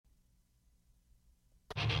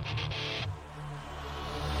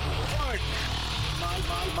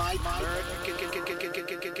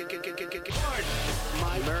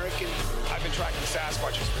American. I've been tracking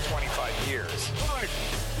Sasquatches for 25 years.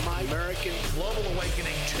 My American. Global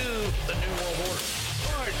awakening to the New World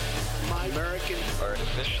Order. My American.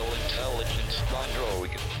 Artificial intelligence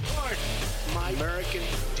android. My American.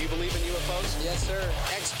 Do you believe in UFOs? Yes, sir.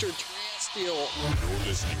 Extraterrestrial. You're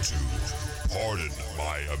listening to Pardon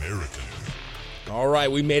My American. All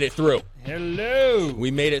right, we made it through. Hello.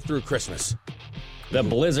 We made it through Christmas. The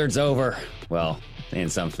blizzard's over. Well, in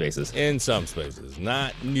some spaces. In some spaces.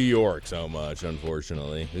 Not New York so much,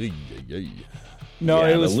 unfortunately. No,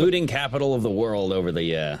 Yeah, it was the looting capital of the world over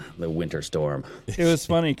the winter storm. It was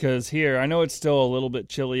funny because here, I know it's still a little bit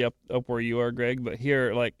chilly up where you are, Greg, but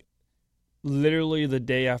here, like, literally the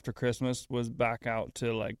day after Christmas was back out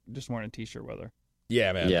to, like, just wearing a T-shirt weather.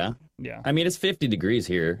 Yeah, man. Yeah. I mean, it's 50 degrees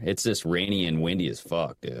here. It's just rainy and windy as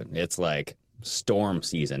fuck, dude. It's like storm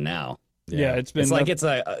season now. Yeah, it's been...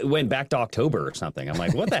 It went back to October or something. I'm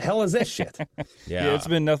like, what the hell is this shit? Yeah, it's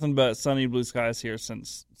been nothing but sunny blue skies here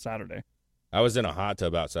since Saturday. I was in a hot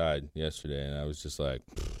tub outside yesterday, and I was just like,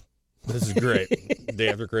 this is great. Day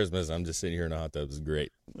after Christmas, I'm just sitting here in a hot tub. This is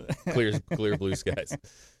great. Clear blue skies.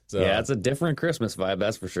 So, yeah, it's a different Christmas vibe,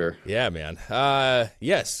 that's for sure. Yeah, man.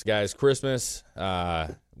 Yes, guys, Christmas.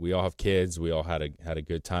 We all have kids. We all had a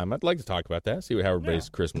good time. I'd like to talk about that, see how everybody's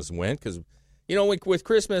Christmas went, because, you know, with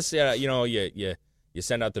Christmas, you know, you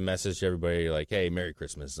send out the message to everybody, like, hey, Merry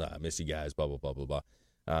Christmas, miss you guys, blah, blah, blah, blah,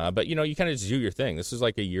 blah. But, you know, you kind of just do your thing. This was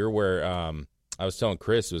like a year where I was telling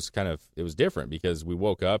Chris it was different because we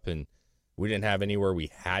woke up and we didn't have anywhere we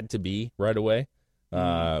had to be right away.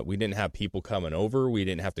 We didn't have people coming over. We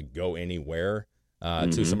didn't have to go anywhere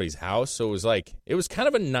to somebody's house. So it was kind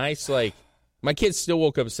of a nice, like, my kids still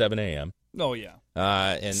woke up at 7 a.m. Oh, yeah.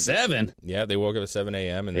 And 7? Yeah, they woke up at 7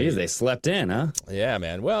 a.m. and they slept in, huh? Yeah,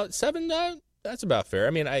 man. Well, 7, that's about fair.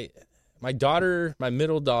 I mean, my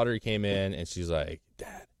middle daughter came in and she's like,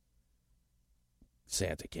 Dad,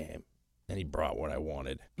 Santa came and he brought what I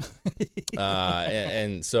wanted.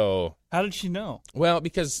 and so. How did she know? Well,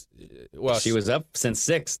 because, she was up since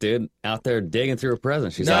 6, dude, out there digging through a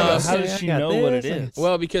present. She's how like, does she know what it is?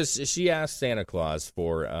 Well, because she asked Santa Claus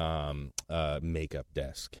for a makeup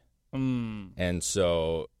desk. And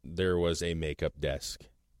so there was a makeup desk.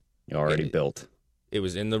 Already built. It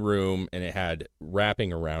was in the room, and it had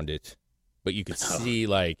wrapping around it. But you could see,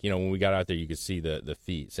 like, you know, when we got out there, you could see the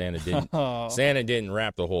feet. Santa didn't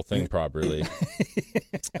wrap the whole thing properly.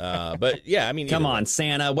 But, yeah, I mean. Come on,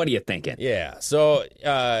 Santa, what are you thinking? Yeah, so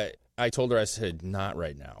I told her, I said, not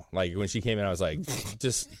right now. Like, when she came in, I was like,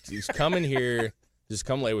 just come in here. Just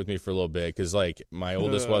come lay with me for a little bit. Because, like, my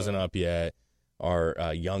oldest wasn't up yet.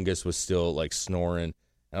 Our youngest was still, like, snoring.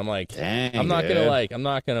 And I'm like, Dang, I'm not going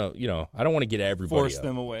to, you know, I don't want to get everybody Force up.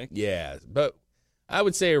 them awake. Yeah, but I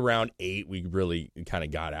would say around 8, we really kind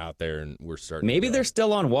of got out there and we're starting. Maybe they're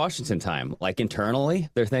still on Washington time. Like, internally,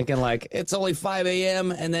 they're thinking, like, it's only 5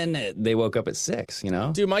 a.m., and then they woke up at 6, you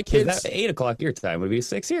know? Dude, my kids. 8 o'clock your time would be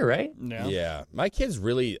 6 here, right? Yeah. My kids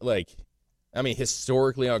really, like, I mean,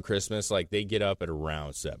 historically on Christmas, like, they get up at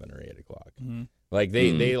around 7 or 8 o'clock. Mm-hmm. Like,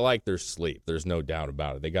 they like their sleep. There's no doubt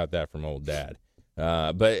about it. They got that from old dad.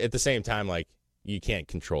 But at the same time, like, you can't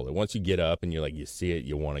control it. Once you get up and you see it,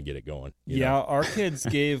 you want to get it going. You know? Our kids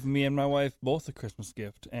gave me and my wife both a Christmas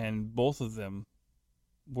gift, and both of them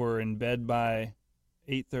were in bed by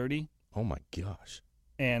 8:30. Oh, my gosh.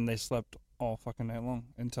 And they slept all fucking night long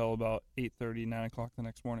until about 8:30, 9 o'clock the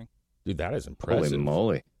next morning. Dude, that is impressive. Holy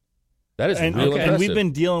moly. That is real impressive. And we've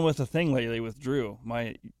been dealing with a thing lately with Drew,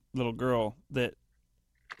 my little girl, that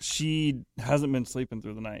she hasn't been sleeping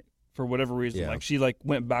through the night. For whatever reason, like she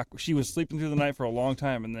went back. She was sleeping through the night for a long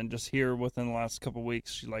time, and then just here within the last couple of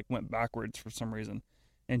weeks, she like went backwards for some reason,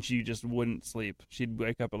 and she just wouldn't sleep. She'd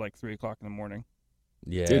wake up at like 3 o'clock in the morning.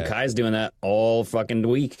 Yeah, dude, Kai's doing that all fucking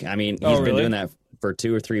week. I mean, he's been doing that for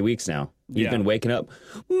 2 or 3 weeks now. He's been waking up,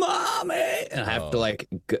 Mommy, and I have to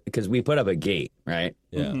because we put up a gate, right?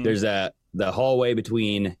 Yeah, there's the hallway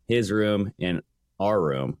between his room and our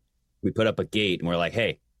room. We put up a gate, and we're like,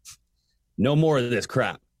 hey, no more of this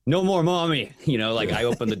crap. No more Mommy. You know, like I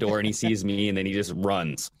open the door and he sees me and then he just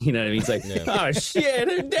runs. You know what I mean? He's like, oh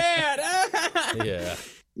shit, Dad. Yeah.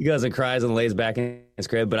 He goes and cries and lays back in his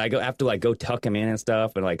crib. But I have to go tuck him in and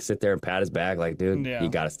stuff and like sit there and pat his back. Like, dude, you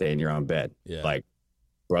got to stay in your own bed. Yeah. Like,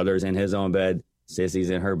 brother's in his own bed. Sissy's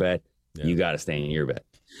in her bed. Yeah. You got to stay in your bed.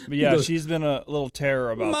 But yeah, she's been a little terror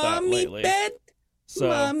about that lately. Bed. So,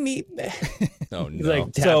 Mommy bed. Oh, no.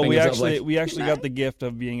 Like, so we actually got the gift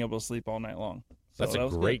of being able to sleep all night long. So That's a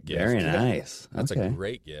great gift. Very nice. That's a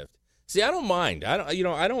great gift. See, I don't mind. I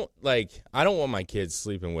don't want my kids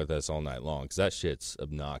sleeping with us all night long because that shit's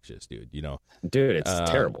obnoxious, dude. Dude,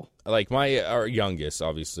 it's terrible. Like our youngest,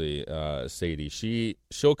 obviously, Sadie.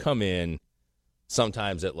 She'll come in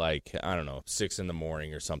sometimes at like, I don't know, 6 a.m.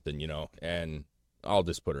 or something, and I'll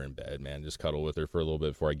just put her in bed, man. Just cuddle with her for a little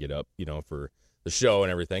bit before I get up, for the show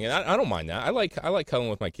and everything. And I don't mind that. I like cuddling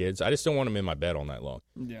with my kids. I just don't want them in my bed all night long.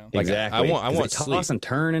 Yeah, like, exactly. I want they sleep. Toss and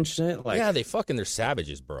turn and shit. Like, yeah, they're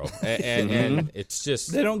savages, bro. And it's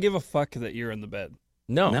just they don't give a fuck that you're in the bed.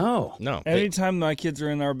 No. Anytime my kids are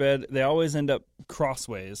in our bed, they always end up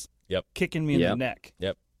crossways. Yep. Kicking me in the neck.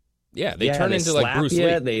 Yep. Yeah, they turn into like Bruce Lee.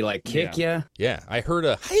 Lee. They like kick you. Yeah, I heard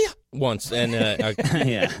a hiya once, and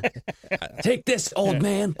take this, old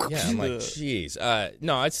man. Yeah, I'm like, jeez.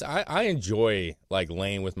 No, I enjoy like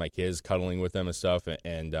laying with my kids, cuddling with them and stuff,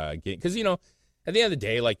 and because at the end of the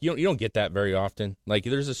day, like you don't get that very often. Like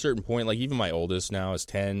there's a certain point, like even my oldest now is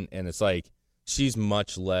 10, and it's like she's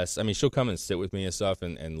much less. I mean, she'll come and sit with me and stuff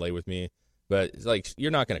and lay with me. But it's like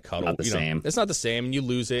you're not going to cuddle. Not the same. It's not the same, and you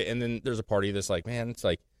lose it. And then there's a party that's like, man, it's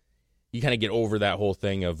like you kind of get over that whole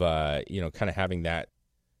thing of kind of having that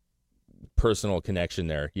personal connection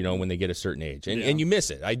there. When they get a certain age, and you miss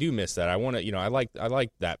it. I do miss that. I want to. I like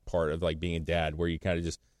that part of like being a dad where you kind of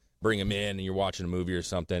just bring them in and you're watching a movie or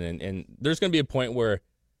something. And there's going to be a point where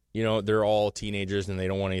they're all teenagers and they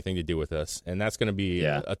don't want anything to do with us, and that's going to be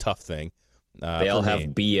a tough thing. They all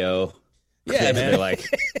have BO. Yeah, man. They're like,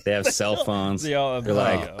 they have cell phones. They all have They're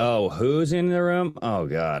like, oh, who's in the room? Oh,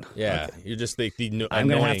 God. Yeah, okay. you're just the I'm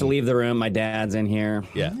going to have to leave the room. My dad's in here.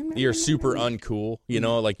 Yeah, you're super uncool.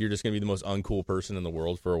 Like you're just going to be the most uncool person in the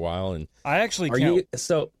world for a while. And I actually can't.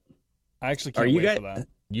 I actually can't wait for that.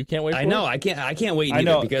 You can't wait for I know. it? I can't wait either. I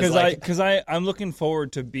know, because I'm looking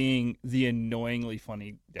forward to being the annoyingly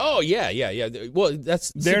funny dad. Oh, yeah. Well,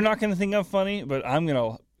 they're not going to think I'm funny, but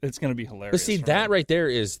it's going to be hilarious. But see, that right there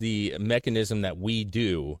is the mechanism that we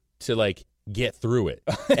do to like get through it,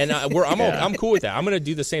 and I'm cool with that. I'm going to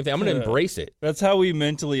do the same thing. I'm going to embrace it. That's how we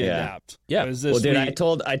mentally adapt. Yeah. Well, dude, I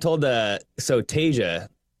told so Tasia,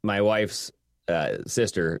 my wife's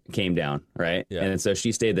sister, came down, right? Yeah. And so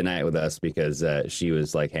she stayed the night with us because she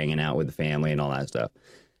was like hanging out with the family and all that stuff.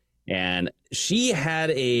 And she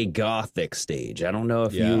had a gothic stage. I don't know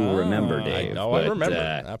if you remember, Dave. I remember.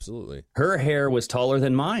 Absolutely. Her hair was taller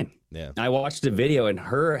than mine. Yeah. I watched a video, and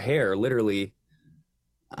her hair literally,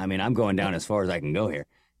 I mean, I'm going down as far as I can go here.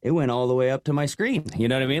 It went all the way up to my screen. You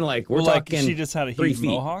know what I mean? Like, we're talking she just had a huge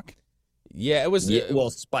mohawk? Yeah, it was.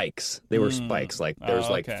 Spikes. They were spikes. Like, there's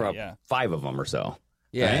five of them or so.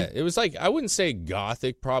 Yeah, right? It was like, I wouldn't say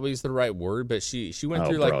gothic probably is the right word, but she went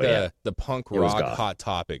through like the punk rock Hot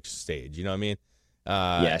Topic stage. You know what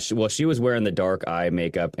I mean? She was wearing the dark eye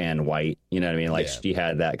makeup and white. You know what I mean? Like she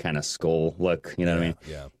had that kind of skull look. You know what I mean?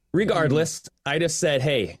 Yeah. Regardless, I just said,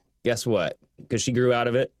 hey, guess what? Because she grew out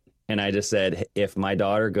of it. And I just said, if my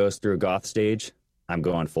daughter goes through a goth stage, I'm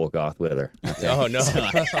going full goth with her. Oh, no. So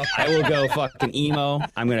I will go fucking emo.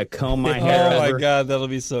 I'm going to comb my hair over. Oh, my God. That'll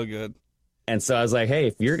be so good. And so I was like, hey,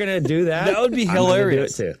 if you're going to do that, that would be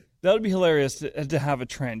hilarious. Do it too. That would be hilarious to have a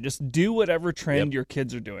trend. Just do whatever trend your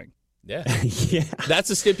kids are doing. Yeah. That's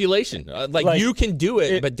a stipulation. Like you can do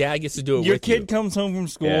it, but dad gets to do it with you. Your kid comes home from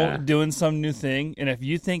school doing some new thing, and if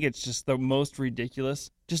you think it's just the most ridiculous,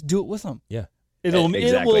 just do it with them. Yeah. It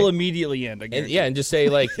will immediately end. And just say,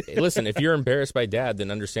 like, listen, if you're embarrassed by dad, then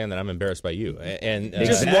understand that I'm embarrassed by you. And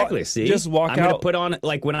exactly. See, just walk out. I'm gonna put on,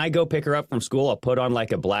 like, when I go pick her up from school, I'll put on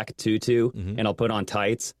like a black tutu and I'll put on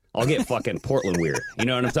tights. I'll get fucking Portland weird. You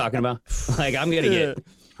know what I'm talking about? Like, I'm gonna get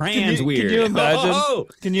trans weird. Can you imagine?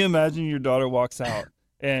 Can you imagine your daughter walks out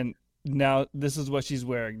and now this is what she's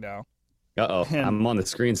wearing now? I'm on the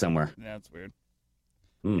screen somewhere. That's weird.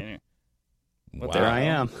 Wow. There I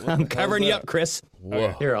am. I'm covering you up, Chris.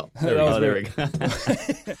 Whoa. Here, there we go.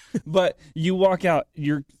 But you walk out,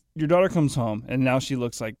 your daughter comes home, and now she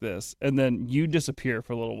looks like this, and then you disappear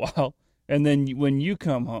for a little while, and then when you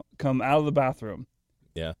come out of the bathroom,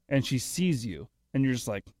 and she sees you, and you're just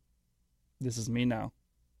like, "This is me now.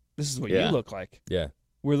 This is what you look like. Yeah,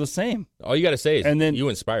 we're the same." All you got to say is, and then you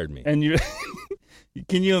inspired me. And you.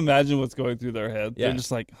 Can you imagine what's going through their head? Yeah. They're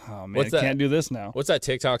just like, oh, man, I can't do this now. What's that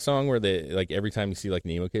TikTok song where they, like, every time you see, like,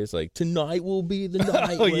 an emo kid, it's like, tonight will be the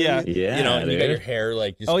night. Oh, yeah. Yeah. You know, and you got your hair,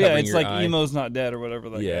 like, just covering it's your like eye. Emo's Not Dead or whatever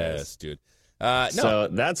that Yes, dude. No. So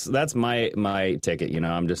that's my ticket. You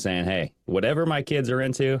know, I'm just saying, hey, whatever my kids are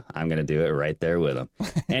into, I'm going to do it right there with them.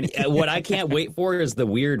 And what I can't wait for is the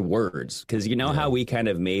weird words, because you know how we kind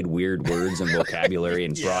of made weird words and vocabulary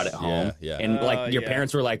and brought it home. Yeah. And like your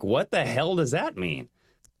parents were like, what the hell does that mean?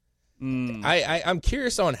 I'm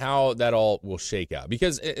curious on how that all will shake out,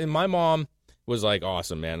 because and my mom was like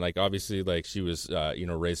awesome, man. Like obviously, like she was,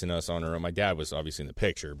 raising us on her own. My dad was obviously in the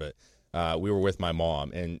picture, but we were with my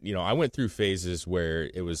mom, and I went through phases where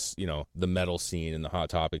it was, the metal scene and the Hot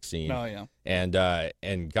Topic scene. Oh yeah.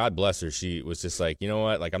 And God bless her, she was just like, you know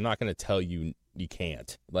what, like I'm not going to tell you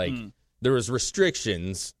can't. Like there was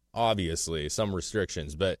restrictions, obviously some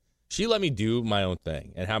restrictions, but she let me do my own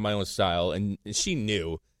thing and have my own style, and she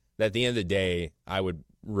knew that at the end of the day, I would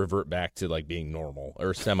revert back to like being normal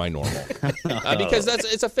or semi-normal, because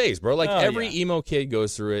it's a phase, bro. Like every emo kid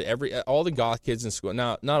goes through it. All the goth kids in school.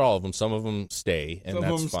 Now, not all of them. Some of them stay, and Some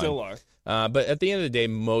that's of them fine. still are. But at the end of the day,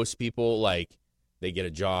 most people like they get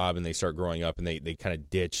a job and they start growing up and they kind of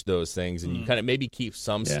ditch those things, and you kind of maybe keep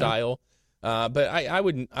some style. But I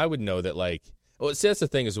would know that like. Well, see, that's the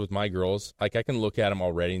thing is with my girls, like I can look at them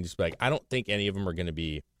already and just be like, I don't think any of them are going to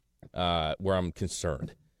be where I'm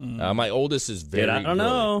concerned. My oldest is very. I don't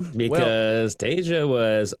know, because Tasia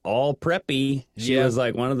was all preppy. She was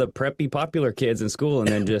like one of the preppy popular kids in school, and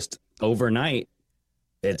then just overnight,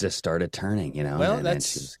 it just started turning. Well,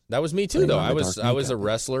 that was me too, though. I was a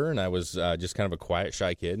wrestler, and I was just kind of a quiet,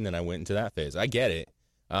 shy kid, and then I went into that phase. I get it.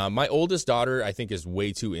 My oldest daughter, I think, is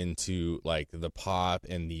way too into like the pop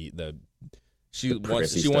and the. She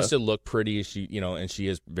wants to look pretty. She and she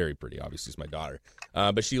is very pretty. Obviously, it's my daughter,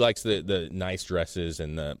 but she likes the nice dresses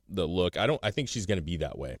and the look. I think she's going to be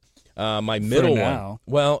that way. My middle one,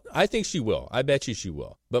 well, I think she will. I bet you she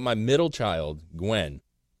will. But my middle child, Gwen,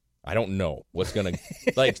 I don't know what's going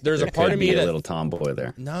to like. There's a part of me that a little tomboy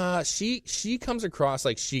there. Nah, she comes across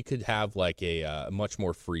like she could have like a much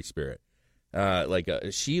more free spirit.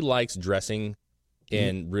 She likes dressing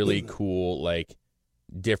in really cool like.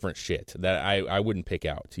 Different shit that I wouldn't pick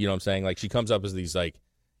out. You know what I'm saying? Like she comes up as these like,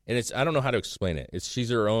 and it's I don't know how to explain it. She's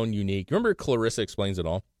her own unique. Remember Clarissa Explains It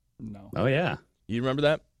All? No. Oh yeah. You remember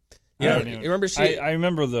that? You remember she? I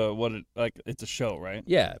remember it's a show, right?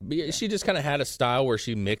 Yeah, she just kind of had a style where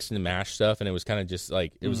she mixed and mashed stuff, and it was kind of just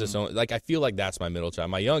like it was its own. Like I feel like that's my middle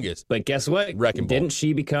child, my youngest. But guess what? Didn't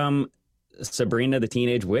she become Sabrina the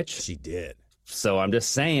Teenage Witch? She did. So I'm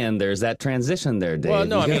just saying, there's that transition there, Dave. Well,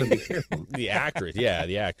 no, you I mean, the actress. Yeah,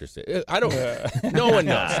 the actress. I don't. No one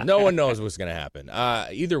knows. No one knows what's going to happen.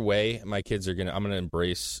 Either way, my kids are I'm going to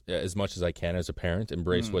embrace as much as I can as a parent.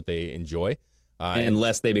 Embrace what they enjoy.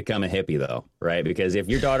 Unless they become a hippie, though, right? Because if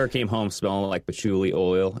your daughter came home smelling like patchouli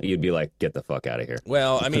oil, you'd be like, "Get the fuck out of here."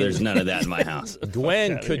 Well, I mean, there's none of that in my house.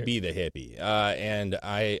 Gwen could be the hippie, and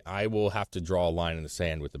I will have to draw a line in the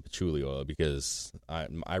sand with the patchouli oil because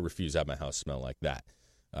I refuse to have my house smell like that.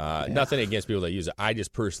 Nothing against people that use it. I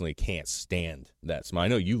just personally can't stand that smell. I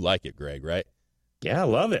know you like it, Greg, right? Yeah, I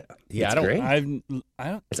love it. Yeah, it's I don't. Great. I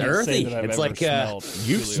don't. It's earthy. It's like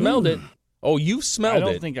you've smelled it. Oh, you've smelled it.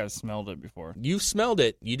 I don't think I've smelled it before. You smelled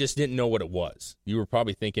it. You just didn't know what it was. You were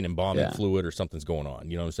probably thinking embalming fluid or something's going on.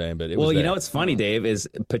 You know what I'm saying? But you know what's funny, Dave, is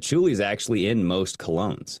patchouli is actually in most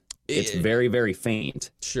colognes. It's very, very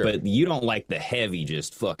faint. Sure. But you don't like the heavy,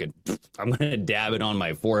 just fucking, I'm going to dab it on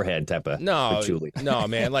my forehead type of patchouli. No,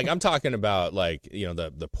 man. Like, I'm talking about, like,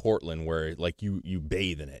 the Portland where, like, you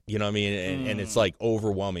bathe in it. You know what I mean? And it's, like,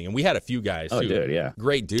 overwhelming. And we had a few guys, too. Oh, dude, yeah.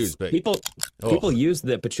 Great dudes. But people use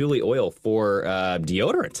the patchouli oil for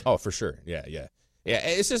deodorant. Oh, for sure. Yeah. Yeah,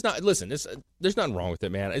 it's just not. Listen, there's nothing wrong with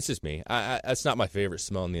it, man. It's just me. That's not my favorite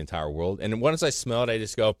smell in the entire world. And once I smell it, I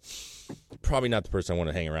just go, probably not the person I want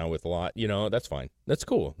to hang around with a lot. That's fine. That's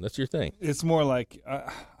cool. That's your thing. It's more like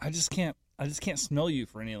I just can't smell you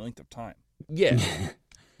for any length of time. Yeah,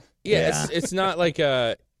 yeah. It's not like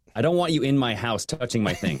I don't want you in my house touching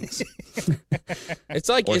my things. It's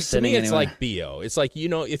like to me, it's like BO. It's like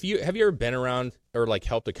if you have you ever been around or like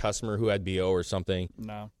helped a customer who had BO or something?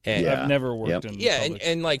 No, and, I've never worked in. Yeah,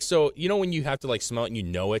 and like so, when you have to like smell it and you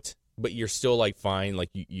know it, but you're still like fine, like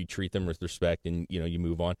you treat them with respect and you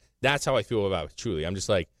move on. That's how I feel about patchouli. I'm just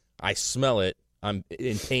like I smell it. I'm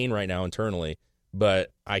in pain right now internally,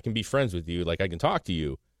 but I can be friends with you. Like I can talk to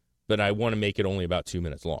you, but I want to make it only about 2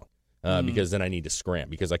 minutes long. Because then I need to scram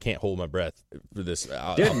because I can't hold my breath for this. Dude,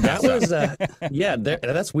 that was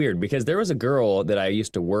that's weird because there was a girl that I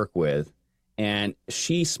used to work with, and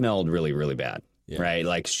she smelled really, really bad. Yeah. Right,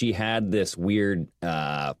 like she had this weird.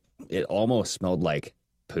 It almost smelled like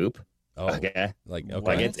poop. Oh, okay, like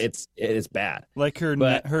it's bad. Like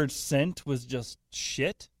her scent was just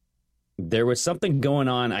shit. There was something going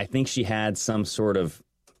on. I think she had some sort of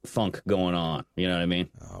funk going on, you know what I mean?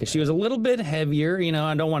 Because she was a little bit heavier,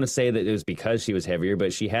 I don't want to say that it was because she was heavier,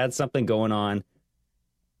 but she had something going on.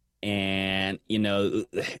 and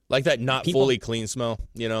like that not people, fully clean smell,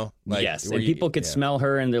 like yes, and people could smell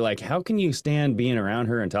her, and they're like, how can you stand being around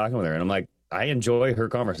her and talking with her? And I'm like, I enjoy her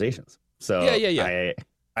conversations, so yeah.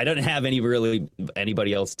 I don't have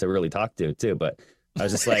anybody else to really talk to too, but I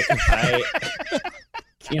was just like,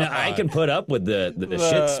 I can put up with the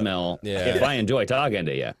shit smell if I enjoy talking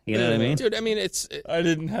to you. You know what I mean? Dude, I mean, I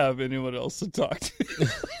didn't have anyone else to talk to.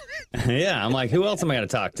 Yeah, I'm like, who else am I going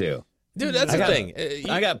to talk to? Dude, that's the thing.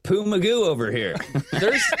 I got Pooh Magoo over here.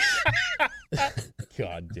 There's...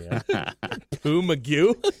 God damn. Pooh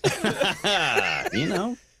Magoo?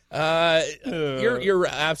 You're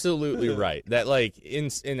absolutely right. That, like,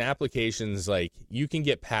 in applications, like, you can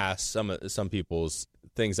get past some people's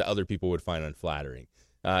things that other people would find unflattering.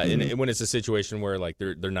 And when it's a situation where, like,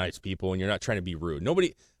 they're nice people and you're not trying to be rude.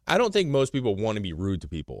 I don't think most people want to be rude to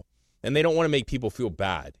people. And they don't want to make people feel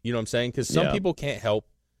bad. You know what I'm saying? Because some people can't help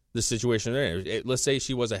the situation they're in. Let's say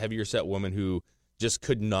she was a heavier set woman who just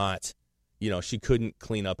could not, she couldn't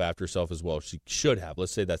clean up after herself as well as she should have.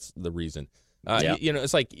 Let's say that's the reason.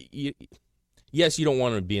 It's like, yes, you don't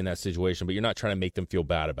want to be in that situation, but you're not trying to make them feel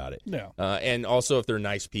bad about it. No. And also, if they're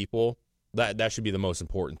nice people, that should be the most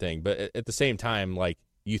important thing. But at the same time, like,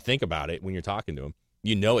 you think about it when you're talking to them.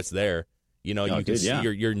 It's there. You can see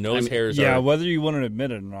your nose hairs. Yeah, whether you want to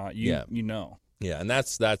admit it or not, you know. Yeah, and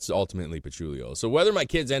that's ultimately patchouli. So whether my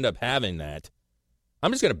kids end up having that,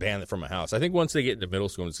 I'm just going to ban it from my house. I think once they get into middle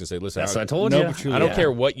school, I'm just going to say, listen, that's what I told you. I don't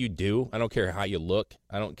care what you do. I don't care how you look.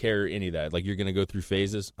 I don't care any of that. Like, you're going to go through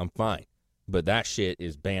phases. I'm fine. But that shit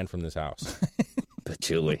is banned from this house.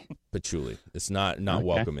 Patchouli. It's not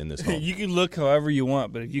welcome in this home. You can look however you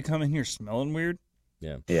want, but if you come in here smelling weird,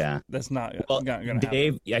 that's not going to happen.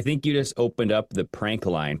 Dave, I think you just opened up the prank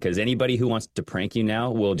line, because anybody who wants to prank you now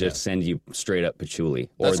will just send you straight up patchouli,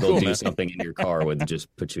 or they'll do something in your car with just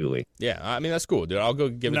patchouli. Yeah, I mean, that's cool, dude. I'll go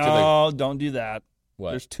give it to No, don't do that. What?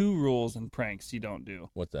 There's 2 rules in pranks you don't do.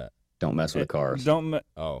 What's that? Don't mess with the cars.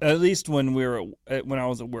 At least when when I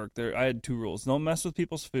was at work, I had 2 rules: don't mess with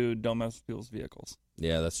people's food, don't mess with people's vehicles.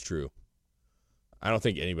 Yeah, that's true. I don't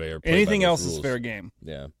think anybody ever. Anything else rules. is fair game.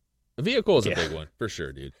 Yeah, the vehicle is a big one for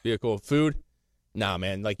sure, dude. Vehicle, food. Nah,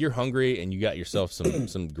 man. Like, you're hungry and you got yourself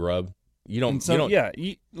some grub. You don't.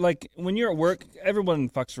 Like when you're at work, everyone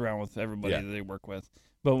fucks around with everybody that they work with.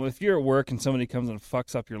 But if you're at work and somebody comes and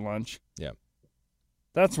fucks up your lunch,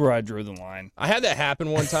 that's where I drew the line. I had that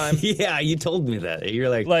happen one time. Yeah, you told me that. You're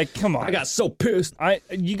like, come on. I got so pissed.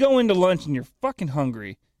 You go into lunch and you're fucking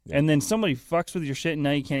hungry, and then somebody fucks with your shit and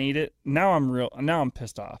now you can't eat it. Now I'm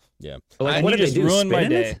pissed off. Yeah. Like, what did they do? Ruined my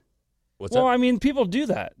day. What's that? I mean, people do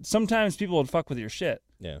that. Sometimes people would fuck with your shit.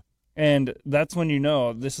 Yeah. And that's when you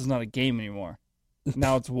know this is not a game anymore.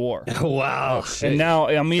 Now it's war. Wow. Oh, and now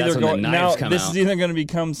I'm either going. Now this out. is either going to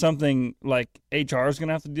become something like HR is going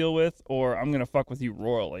to have to deal with, or I'm going to fuck with you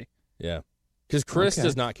royally. Yeah. Because Chris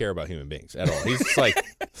does not care about human beings at all. He's just like,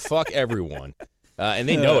 fuck everyone. And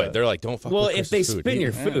they know it. They're like, don't fuck with Well, if they food. spin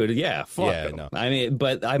your food, fuck them. No.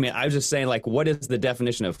 I was just saying, like, what is the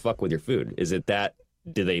definition of fuck with your food? Is it that,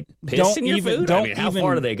 do they piss in your food? How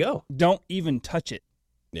far do they go? Don't even touch it.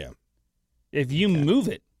 Yeah. If you move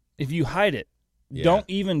it, if you hide it, don't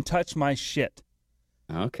even touch my shit.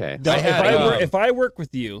 Okay. If I work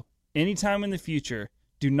with you anytime in the future,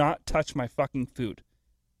 do not touch my fucking food.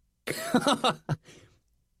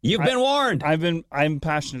 You've been warned. I'm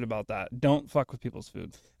passionate about that. Don't fuck with people's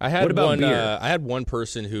food. I had what about one. Beer? I had one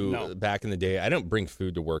person who back in the day. I don't bring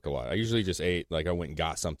food to work a lot. I usually just ate. Like, I went and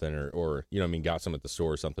got something, or got some at the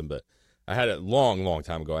store or something. But I had a long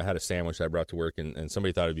time ago. I had a sandwich that I brought to work, and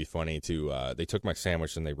somebody thought it'd be funny to. They took my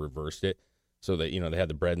sandwich and they reversed it, so that they had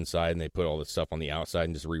the bread inside and they put all the stuff on the outside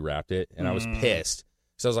and just rewrapped it. And I was pissed.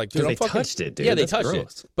 So I was like, dude, they touched it, dude. Yeah, they That's touched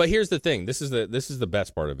gross. it. But here's the thing. This is the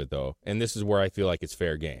best part of it, though, and this is where I feel like it's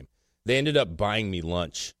fair game. They ended up buying me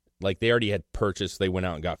lunch. Like, they already had purchased. They went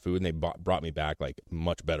out and got food, and they brought me back, like,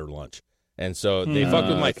 much better lunch. And so they fucked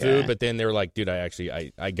with my food, but then they were like, dude,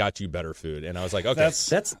 I got you better food. And I was like, okay.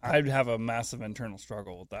 That's I'd have a massive internal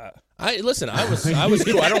struggle with that. I was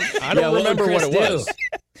cool. I don't remember what it was.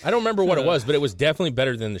 I don't remember what it was, but it was definitely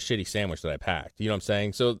better than the shitty sandwich that I packed. You know what I'm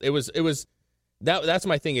saying? So it was that's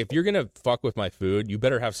my thing. If you're going to fuck with my food, you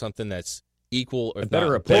better have something that's equal or better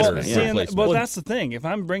replacement. Well, that's the thing. If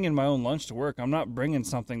I'm bringing my own lunch to work, I'm not bringing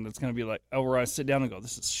something that's going to be like, where I sit down and go,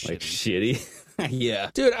 this is shitty. Like shitty? Yeah.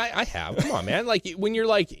 Dude, I have. Come on, man. Like, when you're,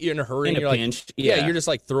 like, in a hurry, in and you're a pinch, like, you're just,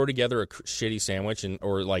 like, throw together a shitty sandwich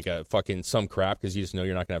or, like, a fucking some crap because you just know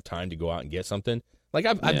you're not going to have time to go out and get something. Like,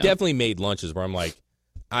 I've definitely made lunches where I'm like,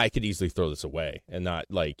 I could easily throw this away and not,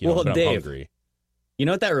 like, but I'm Dave, hungry. You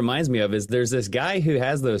know what that reminds me of is there's this guy who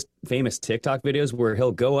has those famous TikTok videos where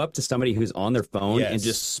he'll go up to somebody who's on their phone and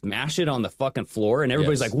just smash it on the fucking floor, and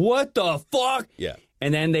everybody's like, "What the fuck?" Yeah.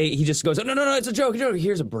 And then he just goes, no, it's a joke.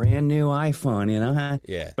 Here's a brand new iPhone, you know?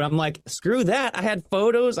 Yeah. But I'm like, screw that. I had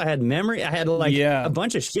photos. I had memory. I had a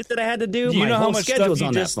bunch of shit that I had to do. You My know whole how much schedule's stuff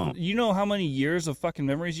on you that phone. You know how many years of fucking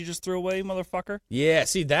memories you just threw away, motherfucker? Yeah,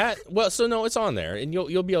 see that? Well, so no, it's on there, and you'll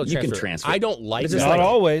be able to transfer. You can transfer. I don't like It's that. just Not like-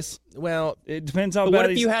 always. Well, It depends how But bad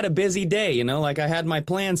what if you had a busy day, you know? Like I had my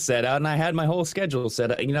plans set out and I had my whole schedule set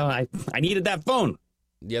out. You know, I needed that phone.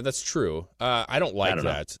 yeah, that's true. I don't like I don't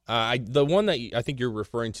know. that. The one that I think you're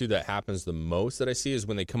referring to that happens the most that I see is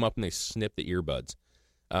when they come up and they snip the earbuds.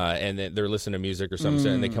 And then they're listening to music or something,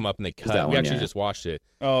 and they come up and they cut. that We one, actually yeah. just watched it.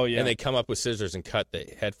 Oh, yeah. And they come up with scissors and cut the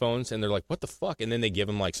headphones, and they're like, "What the fuck?" And then they give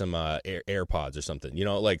them like some AirPods or something, you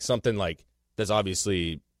know, like something like that's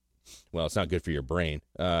obviously, well, it's not good for your brain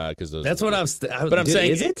because those. That's what I was. But I'm dude,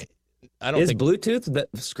 saying, is it? I don't Is think. Bluetooth that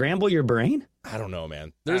scramble your brain? I don't know,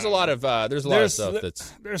 man. There's a lot of stuff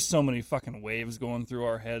that's. There's so many fucking waves going through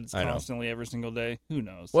our heads I know. constantly every single day. Who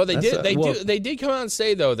knows? Well, they That's they did come out and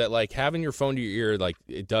say though that like having your phone to your ear, like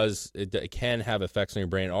it can have effects on your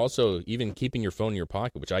brain. Also, even keeping your phone in your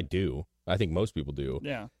pocket, which I do. I think most people do.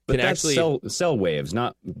 Yeah. But Can that's actually cell waves,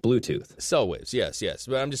 not Bluetooth. cell waves. Yes.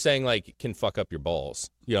 But I'm just saying, like, it can fuck up your balls.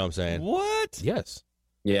 You know what I'm saying? What? Yes.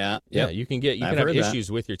 Yeah. Yeah. Yep. You can I've have heard that.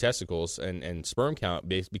 issues with your testicles and sperm count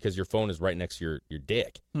because your phone is right next to your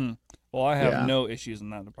dick. Well, I have Yeah. no issues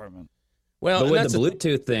in that department. Well, But and with that's the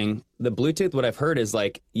Bluetooth thing, the Bluetooth, what I've heard is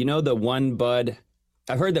like, you know, the one bud.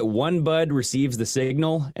 I've heard that one bud receives the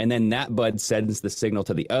signal, and then that bud sends the signal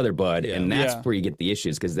to the other bud, Yeah. and that's Yeah. where you get the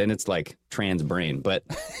issues because then it's like trans brain. But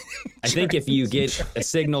I think if you get a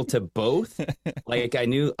signal to both, like I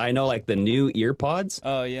know like the new ear pods,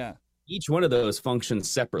 Oh, yeah. each one of those functions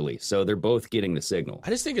separately, so they're both getting the signal. I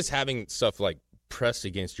just think it's having stuff like pressed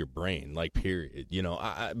against your brain, like period. You know,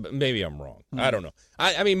 maybe I'm wrong. I don't know.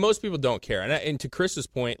 I mean, most people don't care. And to Chris's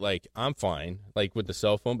point, like I'm fine, like with the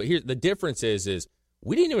cell phone. But here, the difference is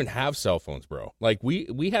we didn't even have cell phones, bro. Like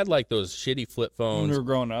we had like those shitty flip When phones. we were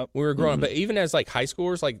growing up. We were growing up, but even as like high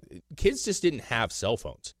schoolers, like kids just didn't have cell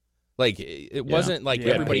phones. Like it wasn't like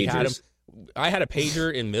Yeah. everybody had them. Pagers. I had a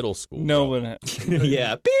pager in middle school. No bro. one.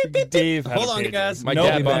 Yeah. Beep, beep, beep. Dave had Hold a on, pager. guys. My No,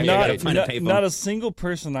 dad bought me a not, pager. Find a payphone. not a single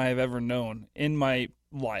person I have ever known in my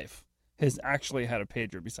life has actually had a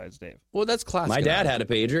pager besides Dave. Well, that's classic. My dad had a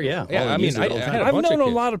pager. Yeah. Yeah, Oh, he I mean, used it all the I time. had a I've bunch of known a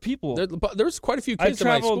kids. lot of people. There was quite a few I've kids in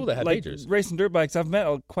my traveled school that had like pagers. racing dirt bikes. I've met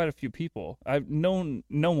quite a few people. I've known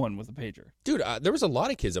no one with a pager. Dude, there was a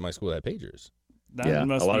lot of kids at my school that had pagers. That Yeah,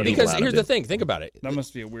 must a lot be of people Because had here's them, the dude. thing. Think about it. that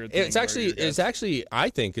must be a weird thing. It's where actually, you're- I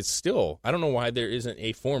think it's still, I don't know why there isn't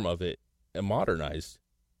a form of it modernized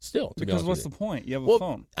still. To be because honest what's with the point? You have a Well,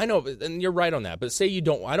 phone. I know, and you're right on that. But say I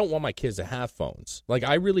don't want my kids to have phones. Like,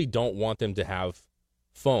 I really don't want them to have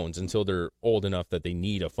phones until they're old enough that they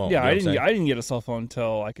need a phone. Yeah, You know I what I'm saying? didn't get a cell phone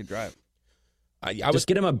until I could drive. I Just was,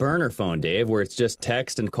 get him a burner phone, Dave, where it's just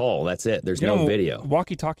text and call. That's it. There's no video.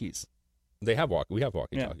 Walkie talkies. we have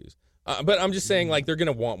walkie-talkies. But I'm just saying, like, they're going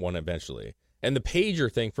to want one eventually. And the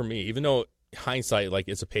pager thing for me, even though hindsight, like,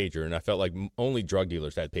 it's a pager, and I felt like only drug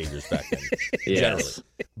dealers had pagers back then, generally. Yes.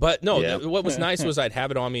 But no, Yeah. what was nice was I'd have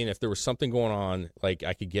it on me, and if there was something going on, like,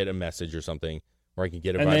 I could get a message or something, or I could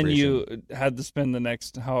get a And vibration. then you had to spend the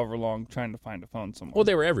next however long trying to find a phone somewhere. Well,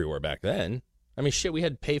 they were everywhere back then. I mean, shit, we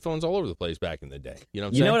had payphones all over the place back in the day. You know what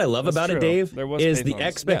I'm You saying? know what I love That's about true. it, Dave? There was is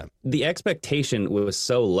payphones. the expectation was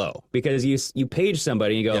so low because you page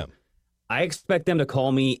somebody and you go, Yeah. I expect them to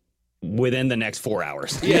call me within the next 4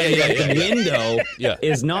 hours. Yeah. The window Yeah.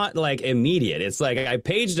 is not like immediate. It's like I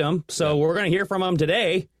paged them, so we're gonna hear from them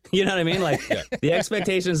today. You know what I mean? Like the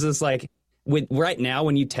expectations is like with right now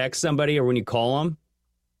when you text somebody or when you call them,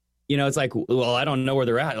 you know, it's like, well, I don't know where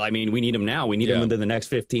they're at. I mean, we need them now. We need them within the next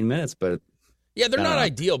 15 minutes, but. Yeah, they're I don't not know.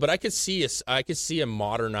 ideal, but I could see a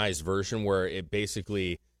modernized version where it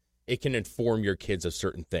basically it can inform your kids of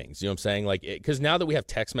certain things. You know what I'm saying? Like, because now that we have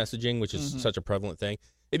text messaging, which is such a prevalent thing,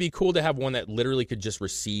 it'd be cool to have one that literally could just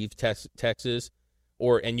receive texts,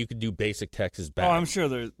 and you could do basic texts back. Oh, I'm sure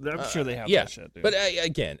they have yeah, that shit, dude. but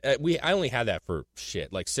I only had that for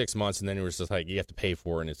shit like 6 months, and then it was just like you have to pay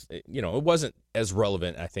for it, and it wasn't as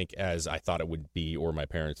relevant, I think, as I thought it would be, or my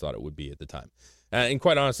parents thought it would be at the time. And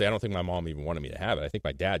quite honestly, I don't think my mom even wanted me to have it. I think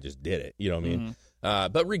my dad just did it. You know what I mean?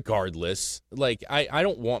 But regardless, like I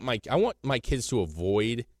want my kids to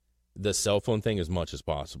avoid the cell phone thing as much as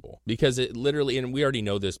possible because it literally, and we already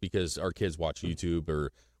know this because our kids watch YouTube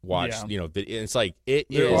or watch, it's like it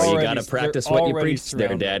They're is. Well, you already- got to practice they're what you already preach there,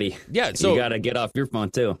 surrounded. Daddy. Yeah, so you got to get off your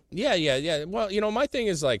phone too. Yeah. Well, my thing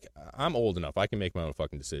is like I'm old enough. I can make my own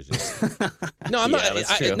fucking decisions. No, I'm Yeah, not.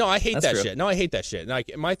 that's true. No, I hate That's that true. shit. No, I hate that shit.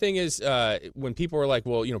 Like my thing is when people are like,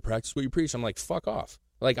 well, practice what you preach. I'm like, fuck off.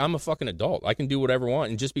 Like I'm a fucking adult. I can do whatever I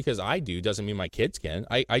want, and just because I do doesn't mean my kids can.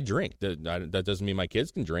 I drink. That doesn't mean my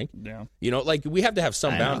kids can drink. Yeah. Like we have to have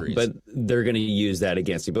some I know, boundaries. but they're going to use that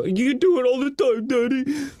against you. But you do it all the time,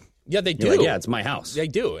 Daddy. yeah, they do. You're like, yeah, it's my house. They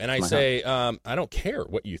do, and I My say, I don't care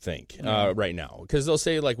what you think right now, because they'll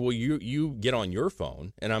say like, well, you get on your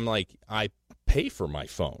phone, and I'm like, I pay for my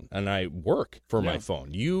phone and I work for my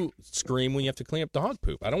phone. You scream when you have to clean up dog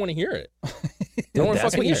poop. I don't want to hear it.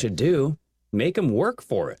 That's what you should do. Make them work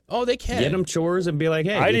for it. Oh, they can. Get them chores and be like,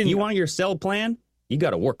 hey, if you want your cell plan, you got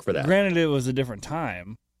to work for that. Granted, it was a different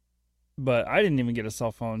time, but I didn't even get a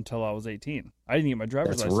cell phone until I was 18. I didn't get my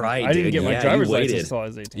driver's That's license. right, I didn't dude. get my Yeah, driver's you waited. license until I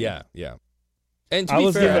was 18. Yeah. And to I be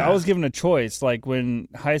was fair, given I was given a choice. Like when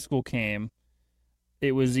high school came,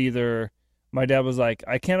 it was either my dad was like,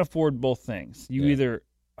 I can't afford both things. Either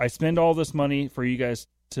I spend all this money for you guys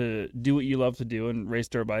to do what you love to do and race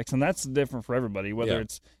dirt bikes, and that's different for everybody. Whether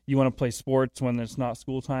it's you want to play sports when it's not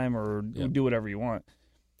school time or do whatever you want,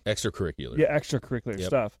 extracurricular. Yeah, extracurricular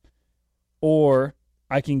stuff. Or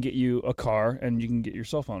I can get you a car and you can get your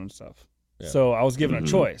cell phone and stuff. Yeah. So I was given a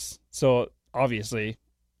choice. So obviously,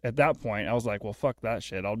 at that point, I was like, well, fuck that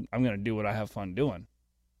shit. I'm going to do what I have fun doing.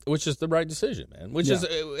 Which is the right decision, man. Which is,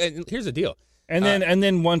 and here's the deal. And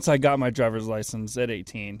then once I got my driver's license at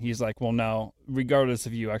 18, he's like, well, now, regardless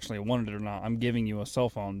if you actually wanted it or not, I'm giving you a cell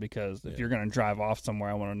phone because if you're going to drive off somewhere,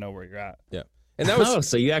 I want to know where you're at. Yeah. And that was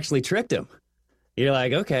so you actually tricked him. You're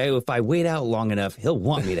like, okay, if I wait out long enough, he'll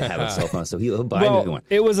want me to have a cell phone, so he'll buy me one.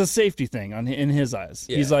 It was a safety thing in his eyes.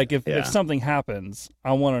 Yeah. He's like, if something happens,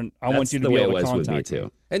 I want you to be able to contact me.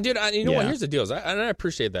 And dude, you know what? Here's the deal. I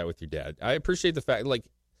appreciate that with your dad. I appreciate the fact, like,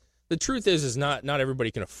 the truth is not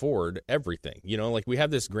everybody can afford everything. Like we have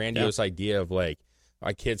this grandiose idea of like,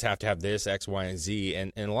 our kids have to have this, X, Y, and Z,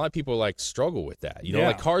 and a lot of people like struggle with that.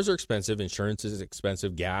 Like cars are expensive, insurance is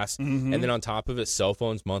expensive, gas, and then on top of it, cell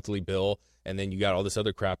phones, monthly bill, and then you got all this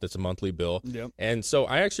other crap that's a monthly bill. Yep. And so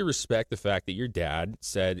I actually respect the fact that your dad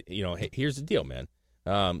said, hey, here's the deal, man.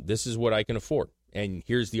 This is what I can afford, and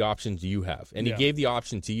here's the options you have. And he gave the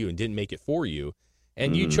option to you and didn't make it for you,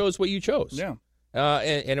 and you chose what you chose. Yeah.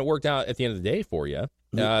 And it worked out at the end of the day for you.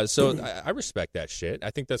 So I respect that shit. I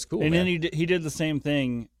think that's cool. And man. then he did the same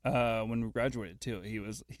thing when we graduated too.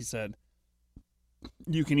 He said,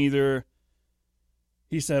 you can either.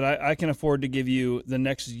 He said, I can afford to give you the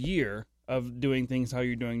next year of doing things how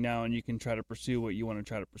you're doing now, and you can try to pursue what you want to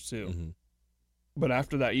try to pursue. Mm-hmm. But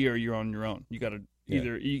after that year, you're on your own. You got to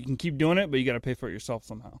either you can keep doing it, but you got to pay for it yourself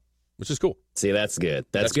somehow. Which is cool. See, that's good.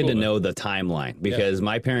 That's good cool, to man. know the timeline because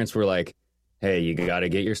my parents were like, hey, you got to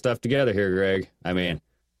get your stuff together here, Greg. I mean,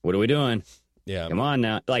 what are we doing? Yeah. Come on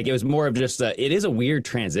now. Like, it was more of just, it is a weird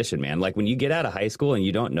transition, man. Like, when you get out of high school and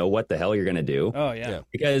you don't know what the hell you're going to do. Oh, yeah.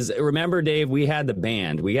 Because remember, Dave, we had the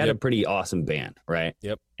band. We had a pretty awesome band, right?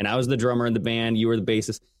 Yep. And I was the drummer in the band. You were the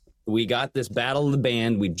bassist. We got this battle of the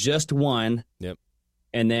band. We just won. Yep.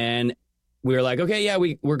 And then we were like, okay, yeah,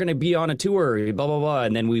 we're going to be on a tour, blah, blah, blah.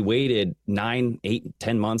 And then we waited 9, 8,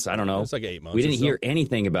 10 months. I don't know. It's like 8 months. We didn't or so. hear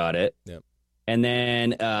anything about it. Yep. And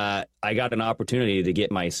then I got an opportunity to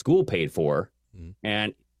get my school paid for.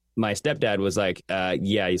 And my stepdad was like,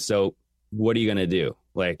 yeah, so what are you going to do?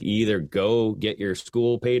 Like, you either go get your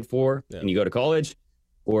school paid for and you go to college,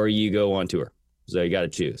 or you go on tour. So you got to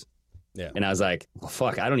choose. Yeah. And I was like, well,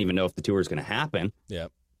 fuck, I don't even know if the tour is going to happen. Yeah.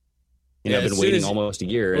 I've been waiting almost a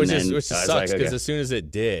year. Which and then sucks because as soon as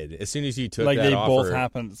it did, as soon as you took like that they offer, both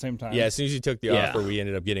happened at the same time. Yeah, as soon as you took the offer, we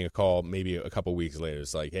ended up getting a call maybe a couple weeks later.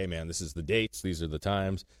 It's like, hey, man, this is the dates. These are the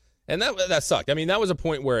times. And that sucked. I mean, that was a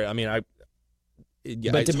point where, I mean,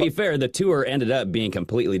 but to be fair, the tour ended up being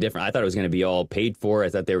completely different. I thought it was going to be all paid for. I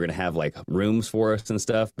thought they were going to have like rooms for us and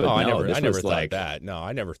stuff. But I no, never thought like that. No,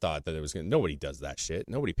 I never thought that it was going to. Nobody does that shit.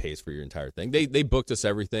 Nobody pays for your entire thing. They booked us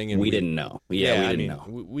everything. And we didn't know. Yeah, we didn't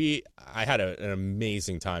know. I had an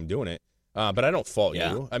amazing time doing it. But I don't fault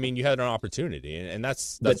you. I mean, you had an opportunity, and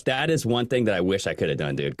that's. But that is one thing that I wish I could have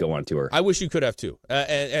done, dude. Go on tour. I wish you could have too,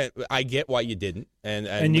 and I get why you didn't.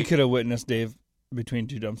 And you could have witnessed Dave between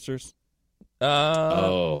two dumpsters.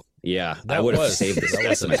 Oh yeah, I would have saved this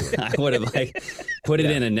specimen. I would have like put it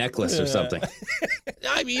in a necklace or something.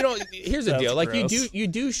 I mean, here's the deal. Like gross. you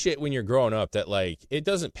do shit when you're growing up that like it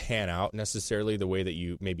doesn't pan out necessarily the way that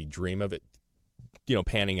you maybe dream of it,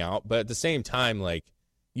 panning out. But at the same time, like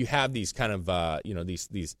you have these kind of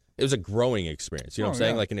these it was a growing experience. You know what I'm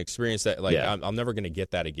saying? Like an experience that I'm never going to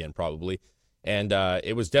get that again probably, and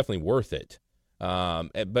it was definitely worth it.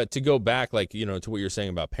 But to go back, like, to what you're saying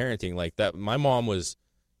about parenting, like that, my mom was,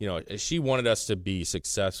 she wanted us to be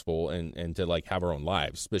successful and to like have our own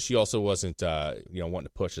lives, but she also wasn't, wanting to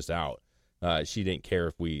push us out. She didn't care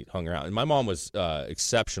if we hung around. And my mom was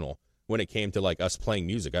exceptional when it came to like us playing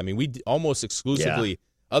music. I mean, we almost exclusively,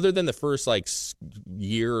 other than the first like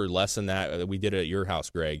year or less than that we did it at your house,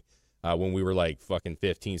 Greg, when we were like fucking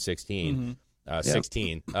 15, 16,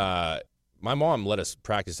 16. My mom let us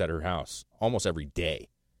practice at her house almost every day.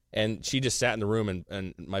 And she just sat in the room,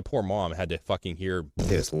 and my poor mom had to fucking hear.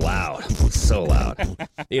 It was loud. So loud.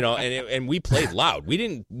 And we played loud.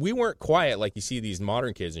 We weren't quiet like you see these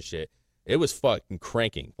modern kids and shit. It was fucking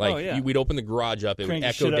cranking. Like, we'd open the garage up, it would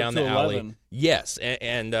echo down the alley. 11. Yes,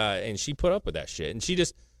 and she put up with that shit. And she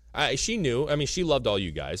just, she knew. I mean, she loved all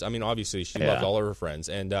you guys. I mean, obviously, she loved all of her friends.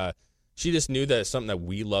 And she just knew that it's something that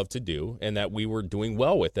we loved to do and that we were doing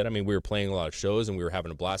well with it. I mean, we were playing a lot of shows, and we were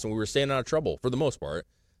having a blast, and we were staying out of trouble for the most part.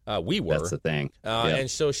 We were. That's the thing.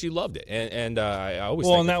 And so she loved it. And I always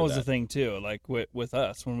and that was the thing, too. Like, with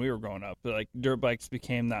us, when we were growing up, like, dirt bikes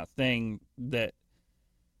became that thing that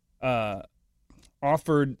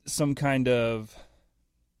offered some kind of,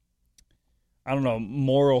 I don't know,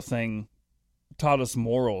 moral thing, taught us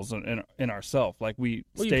morals in ourselves. Like, you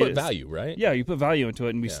put value, right? Yeah, you put value into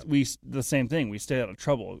it, and we the same thing. We stayed out of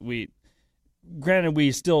trouble. Granted,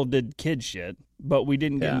 we still did kid shit, but we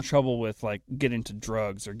didn't get in trouble with, like, get into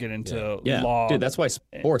drugs or get into law. Dude, that's why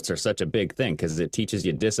sports are such a big thing, because it teaches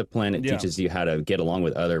you discipline. It teaches you how to get along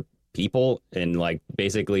with other people, and, like,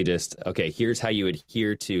 basically just, okay, here's how you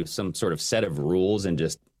adhere to some sort of set of rules and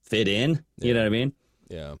just fit in. You know what I mean?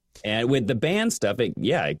 Yeah. And with the band stuff,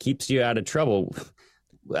 it keeps you out of trouble.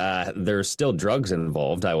 There's still drugs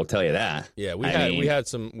involved, I will tell you that. Yeah, we had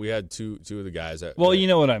two of the guys that. Well, you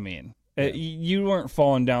know what I mean. You weren't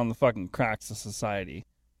falling down the fucking cracks of society.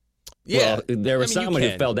 Yeah, well, there was someone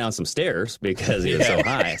who fell down some stairs because he was so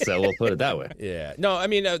high. So we'll put it that way. Yeah, no, I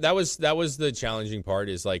mean that was the challenging part.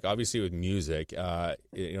 Is like, obviously with music,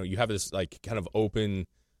 you have this like kind of open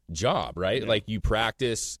job, right? Yeah. Like, you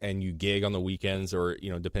practice and you gig on the weekends, or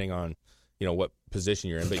depending on what position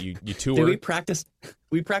you're in, but you tour. Dude,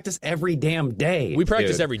 we practice every damn day. We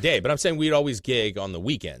practice every day, but I'm saying we'd always gig on the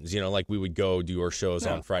weekends. Like, we would go do our shows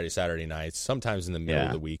on Friday, Saturday nights, sometimes in the middle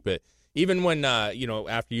of the week. But even when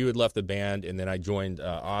after you had left the band, and then I joined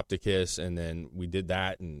Opticus, and then we did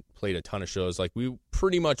that and played a ton of shows. Like, we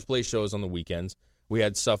pretty much play shows on the weekends. We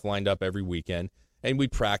had stuff lined up every weekend, and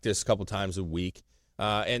we'd practice a couple times a week.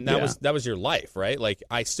 And that was your life, right? Like,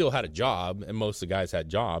 I still had a job, and most of the guys had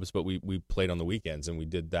jobs, but we played on the weekends, and we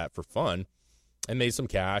did that for fun, and made some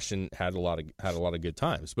cash, and had a lot of good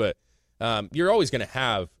times. But you're always going to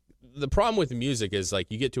have the problem with the music is, like,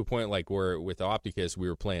 you get to a point like where with Opticus we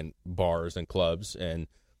were playing bars and clubs, and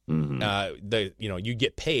you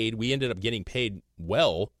get paid. We ended up getting paid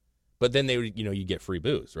well. But then they would, you get free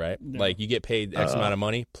booze, right? Yeah. Like, you get paid X amount of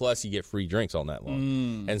money, plus you get free drinks all night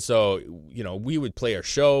long. And so, we would play our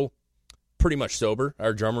show pretty much sober.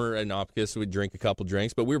 Our drummer and Opticus would drink a couple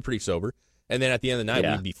drinks, but we were pretty sober. And then at the end of the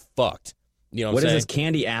night, we'd be fucked. You know what is this,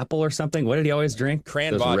 candy apple or something? What did he always drink?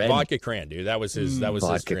 Vodka Cran, dude. That was his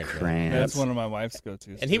drink. Cran. That's one of my wife's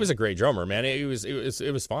go-tos. And he was a great drummer, man. It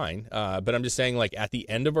was fine. But I'm just saying, like, at the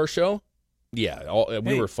end of our show,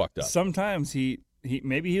 we were fucked up. Sometimes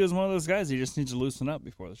maybe he was one of those guys. He just needs to loosen up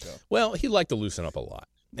before the show. Well, he liked to loosen up a lot,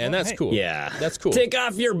 and that's cool. Yeah, that's cool. Take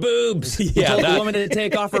off your boobs. Told the woman to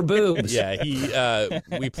take off her boobs. Yeah,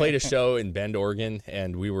 we played a show in Bend, Oregon,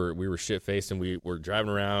 and we were shit faced, and we were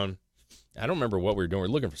driving around. I don't remember what we were doing. We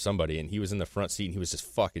were looking for somebody, and he was in the front seat, and he was just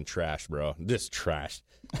fucking trash, bro. Just trash.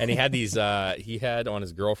 And he had these. He had on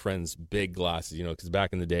his girlfriend's big glasses, because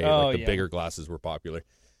back in the day, the bigger glasses were popular.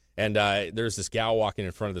 And there's this gal walking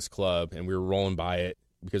in front of this club, and we were rolling by it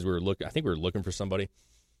because we were looking. I think we were looking for somebody.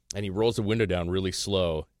 And he rolls the window down really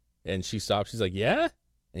slow, and she stops. She's like, "Yeah," and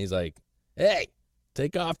he's like, "Hey,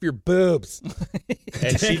 take off your boobs."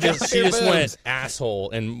 And she just went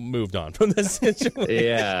asshole and moved on from the situation.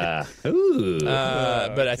 Yeah. Ooh.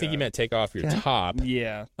 But I think he meant take off your top.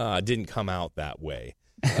 Yeah. Didn't come out that way.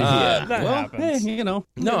 That happens. Hey, no,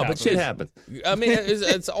 but shit happens. I mean,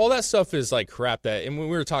 it's all that stuff is like crap that, and when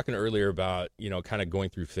we were talking earlier about, kind of going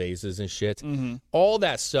through phases and shit, all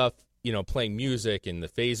that stuff, playing music and the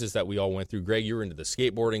phases that we all went through. Greg, you were into the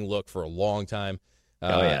skateboarding look for a long time.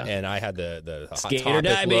 And I had the skate or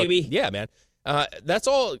die, baby. Yeah, man. That's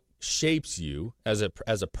all shapes you as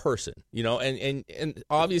a person, and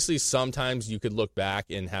obviously sometimes you could look back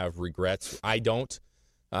and have regrets. I don't.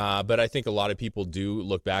 But I think a lot of people do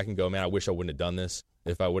look back and go, man, I wish I wouldn't have done this.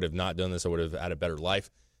 If I would have not done this, I would have had a better life.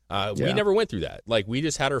 We never went through that. Like, we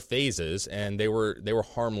just had our phases, and they were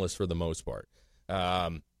harmless for the most part.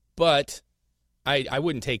 But I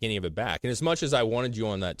wouldn't take any of it back. And as much as I wanted you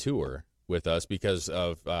on that tour with us because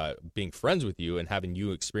of being friends with you and having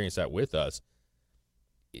you experience that with us,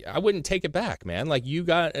 I wouldn't take it back, man. Like, you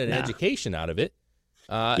got an education out of it.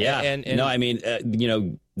 And no, I mean,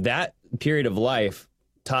 that period of life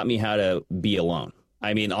taught me how to be alone.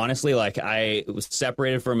 I mean, honestly, like, I was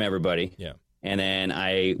separated from everybody. Yeah. And then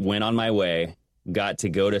I went on my way, got to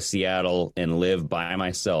go to Seattle and live by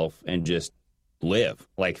myself and just live.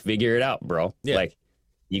 Like, figure it out, bro. Yeah. Like,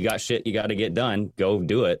 you got shit you got to get done. Go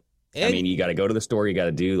do it. And I mean, you got to go to the store. You got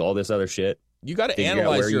to do all this other shit. You got to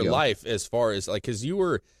analyze your life as far as, like, because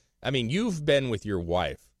you've been with your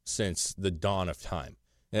wife since the dawn of time.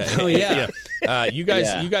 Oh, yeah. You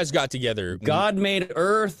guys got together. God made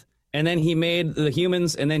Earth, and then he made the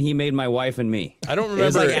humans, and then he made my wife and me. I don't remember. It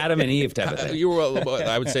was like Adam and Eve type of thing. You were,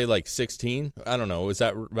 I would say, like 16. I don't know. Was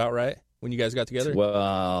that about right when you guys got together?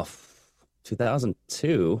 Well,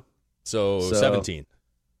 2002. So 17.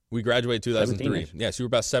 We graduated 2003. Yes, you were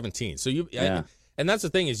about 17. So and that's the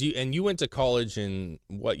thing is you went to college in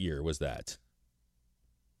what year was that?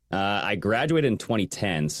 I graduated in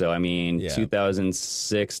 2010, so I mean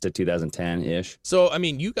 2006 to 2010 ish. So I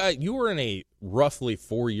mean, you were in a roughly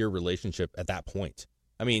 4-year relationship at that point.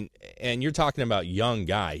 I mean, and you're talking about young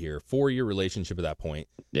guy here, 4-year relationship at that point.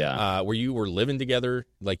 Yeah, where you were living together,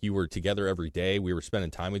 like you were together every day. We were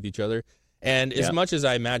spending time with each other, and as much as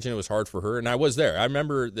I imagine it was hard for her, and I was there. I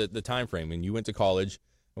remember the time frame when you went to college,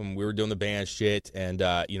 when we were doing the band shit, and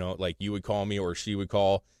like you would call me or she would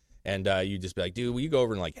call. And you'd just be like, dude, will you go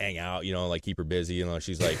over and, like, hang out, like, keep her busy,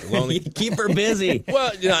 she's, like, lonely. Keep her busy.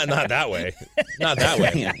 Well, not that way. Not that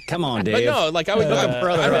way. Come on, Dave. But no, like, I would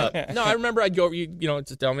brother. I remember I'd go over,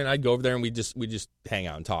 just tell me, and I'd go over there and we just hang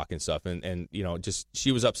out and talk and stuff. And just,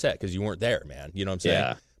 she was upset because you weren't there, man. You know what I'm saying?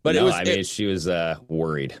 Yeah. But she was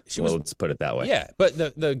worried. Let's put it that way. Yeah. But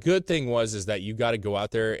the good thing is that you got to go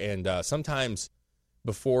out there and sometimes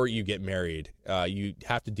before you get married, you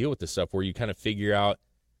have to deal with this stuff where you kind of figure out,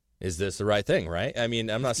 is this the right thing, right? I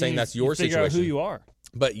mean, I'm not saying that's your situation. Figure out who you are.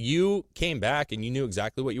 But you came back and you knew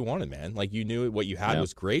exactly what you wanted, man. Like, you knew what you had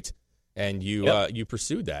was great, and you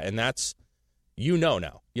pursued that. And that's, now. You know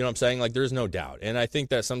what I'm saying? Like, there's no doubt. And I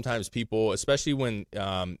think that sometimes people, especially when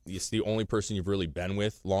it's the only person you've really been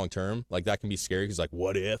with long term, like, that can be scary because, like,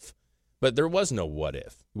 what if? But there was no what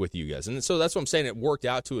if with you guys. And so that's what I'm saying. It worked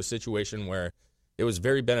out to a situation where it was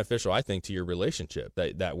very beneficial, I think, to your relationship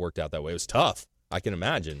that worked out that way. It was tough. I can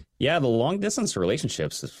imagine. Yeah, the long distance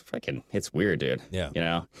relationships is it's weird, dude.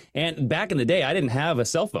 Yeah. And back in the day, I didn't have a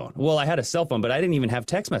cell phone. Well, I had a cell phone, but I didn't even have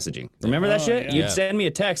text messaging. Remember that shit? Yeah. You'd send me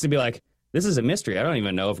a text and be like, this is a mystery. I don't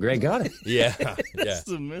even know if Greg got it. Yeah. It's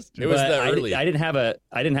a mystery. It was that early. I didn't have an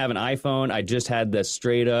iPhone. I just had the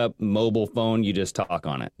straight up mobile phone. You just talk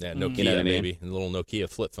on it. Yeah, Nokia, you know what I mean? baby. A little Nokia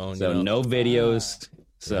flip phone. So no videos.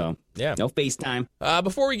 So, no FaceTime.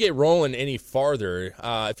 Before we get rolling any farther,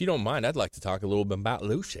 if you don't mind, I'd like to talk a little bit about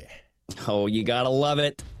Lucy. Oh, you gotta love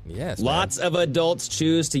it. Yes. Lots of adults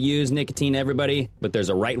choose to use nicotine, everybody, but there's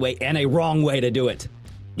a right way and a wrong way to do it.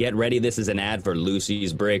 Get ready, this is an ad for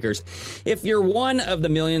Lucy's Breakers. If you're one of the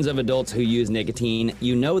millions of adults who use nicotine,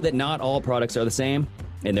 you know that not all products are the same,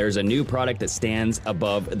 and there's a new product that stands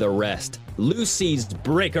above the rest. Lucy's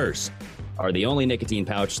Breakers are the only nicotine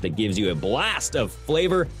pouch that gives you a blast of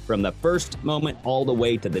flavor from the first moment all the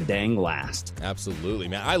way to the dang last. Absolutely,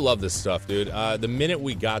 man. I love this stuff, dude. The minute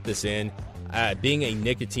we got this in, being a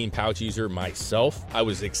nicotine pouch user myself, I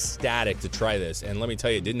was ecstatic to try this. And let me tell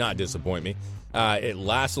you, it did not disappoint me. It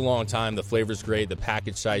lasts a long time. The flavor's great. The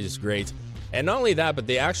package size is great. And not only that, but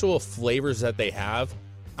the actual flavors that they have,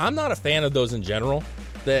 I'm not a fan of those in general.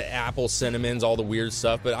 The apple, cinnamons, all the weird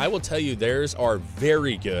stuff. But I will tell you, theirs are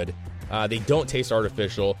very good. They don't taste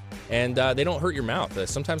artificial, and they don't hurt your mouth.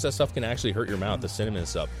 Sometimes that stuff can actually hurt your mouth, the cinnamon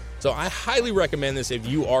stuff. So I highly recommend this if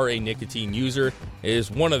you are a nicotine user. It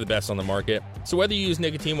is one of the best on the market. So whether you use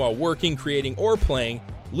nicotine while working, creating, or playing,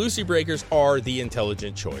 Lucy Breakers are the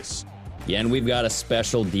intelligent choice. Yeah, and we've got a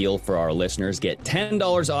special deal for our listeners. Get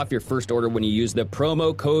 $10 off your first order when you use the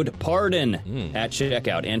promo code PARDON at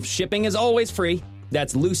checkout. And shipping is always free.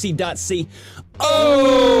 That's lucy.co.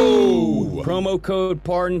 Promo code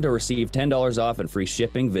PARDON to receive $10 off and free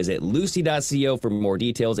shipping. Visit lucy.co for more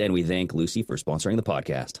details, and we thank Lucy for sponsoring the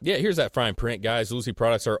podcast. Yeah, here's that fine print, guys. Lucy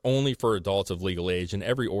products are only for adults of legal age, and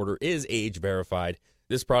every order is age verified.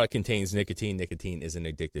 This product contains nicotine. Nicotine is an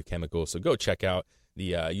addictive chemical, so go check out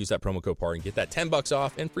use that promo code PARDON, get that $10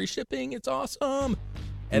 off and free shipping. It's awesome.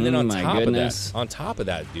 And then on my top goodness. of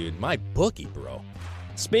that, dude, my bookie, bro.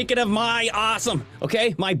 Speaking of my awesome,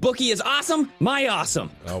 okay? My bookie is awesome. My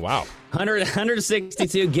awesome. Oh, wow.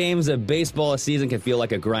 162 games of baseball a season can feel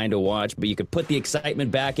like a grind to watch, but you can put the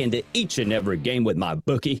excitement back into each and every game with my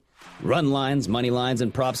bookie. Run lines, money lines,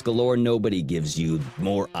 and props galore. Nobody gives you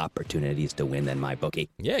more opportunities to win than my bookie.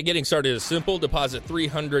 Yeah, getting started is simple. Deposit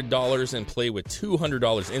 $300 and play with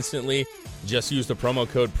 $200 instantly. Just use the promo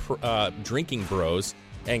code Drinking Bros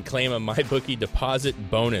and claim a MyBookie deposit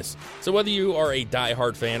bonus. So whether you are a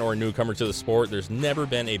diehard fan or a newcomer to the sport, there's never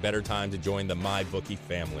been a better time to join the MyBookie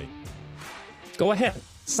family. Go ahead.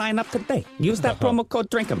 Sign up today. Use that promo code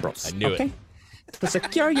Drinking Bros. I knew it. To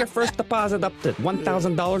secure your first deposit up to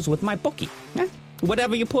 $1,000 with MyBookie.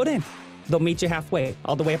 Whatever you put in, they'll meet you halfway,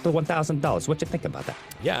 all the way up to $1,000. What you think about that?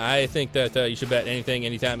 Yeah, I think that you should bet anything,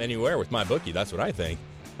 anytime, anywhere with MyBookie. That's what I think.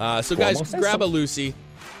 So guys, grab a Lucy.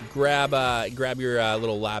 Grab your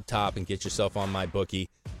little laptop and get yourself on MyBookie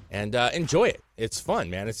and enjoy it. It's fun,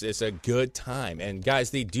 man. It's a good time. And guys,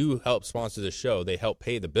 they do help sponsor the show. They help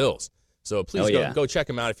pay the bills. So please go check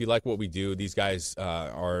them out if you like what we do. These guys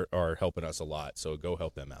are helping us a lot. So go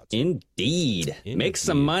help them out. Indeed. Make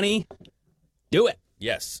some money. Do it.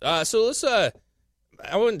 Yes. So let's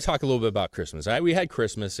I want to talk a little bit about Christmas. We had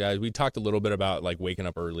Christmas, guys. We talked a little bit about like waking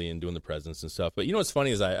up early and doing the presents and stuff. But you know what's funny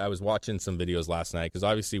is I was watching some videos last night because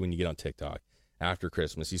obviously when you get on TikTok after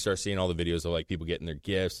Christmas, you start seeing all the videos of like people getting their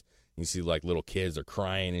gifts. You see like little kids are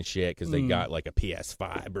crying and shit because they got like a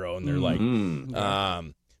PS5, bro, and they're like,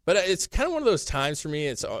 but it's kind of one of those times for me.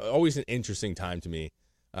 It's always an interesting time to me,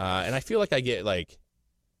 and I feel like I get like,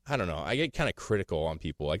 I don't know, I get kind of critical on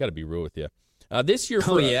people. I got to be real with you. This year,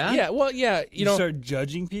 you know, start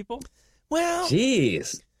judging people. Well,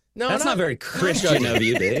 jeez, no, that's not very Christian of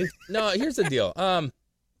you, Dave. No, here's the deal.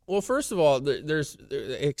 Well, first of all, there's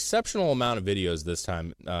an exceptional amount of videos this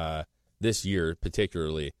time, this year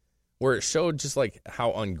particularly, where it showed just like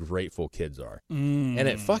how ungrateful kids are, and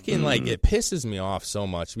it fucking like it pisses me off so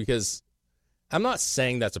much because I'm not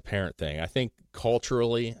saying that's a parent thing. I think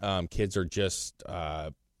culturally, kids are just.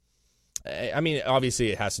 I mean,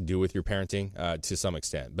 obviously, it has to do with your parenting to some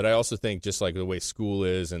extent. But I also think just like the way school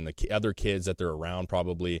is and the other kids that they're around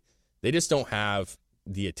probably, they just don't have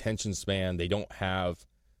the attention span. They don't have,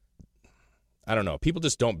 I don't know. People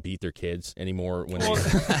just don't beat their kids anymore when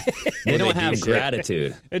they don't have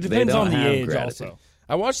gratitude. It depends on the age also.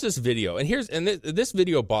 I watched this video, and this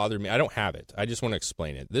video bothered me. I don't have it. I just want to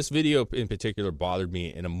explain it. This video in particular bothered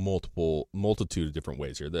me in a multitude of different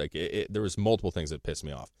ways here. Like there was multiple things that pissed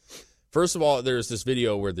me off. First of all, there's this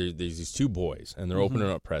video where there's these two boys, and they're opening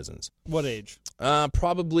up presents. What age?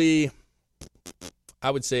 Probably,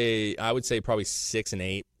 I would say probably 6 and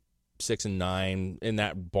 8, 6 and 9, in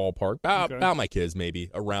that ballpark. About my kids,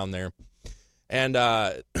 maybe, around there. And,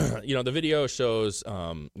 you know, the video shows,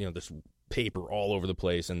 you know, this paper all over the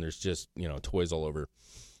place, and there's just, you know, toys all over.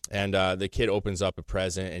 And the kid opens up a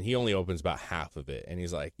present, and he only opens about half of it. And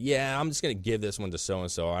he's like, yeah, I'm just going to give this one to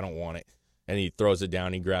so-and-so. I don't want it. And he throws it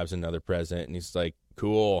down. He grabs another present, and he's like,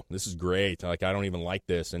 cool, this is great. Like, I don't even like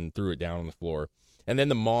this, and threw it down on the floor. And then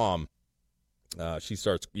the mom, she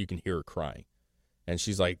starts, you can hear her crying. And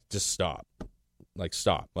she's like, just stop. Like,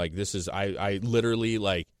 stop. Like, this is, I literally,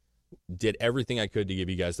 like, did everything I could to give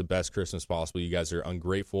you guys the best Christmas possible. You guys are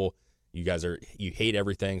ungrateful. You hate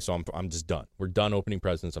everything, so I'm just done. We're done opening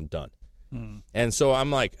presents. I'm done. And so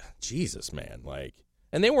I'm like, Jesus, man. Like,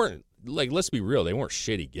 and they weren't, like, let's be real. They weren't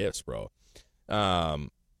shitty gifts, bro.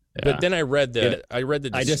 But then I read the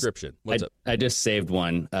description. What's up? I just saved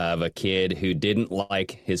one of a kid who didn't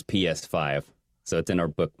like his PS5, so it's in our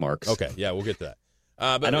bookmarks. Okay, yeah, we'll get to that.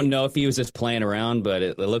 But I don't know if he was just playing around, but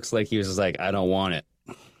it looks like he was just like, I don't want it.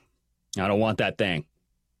 I don't want that thing.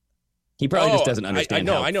 He probably just doesn't understand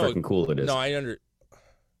how freaking cool it is. No,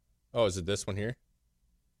 Oh, is it this one here?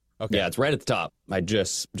 Okay. Yeah, it's right at the top. I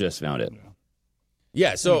just found it.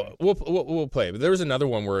 Yeah, so we'll play. But there was another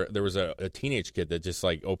one where there was a teenage kid that just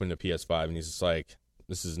like opened a PS5 and he's just like,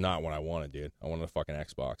 "This is not what I wanted, dude. I wanted a fucking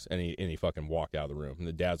Xbox." And he fucking walked out of the room. And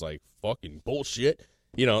the dad's like, "Fucking bullshit,"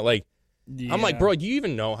 you know. Like, yeah. I'm like, bro, do you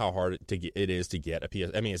even know how hard it is to get a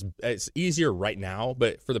PS? I mean, it's easier right now,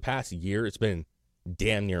 but for the past year, it's been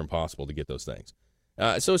damn near impossible to get those things.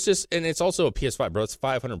 So it's just, and it's also a PS5, bro. It's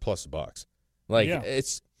 $500+. Like,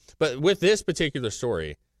 it's. But with this particular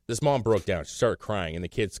story. This mom broke down. She started crying, and the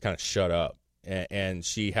kids kind of shut up. And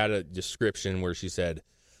she had a description where she said,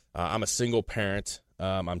 I'm a single parent.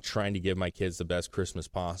 I'm trying to give my kids the best Christmas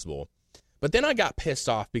possible. But then I got pissed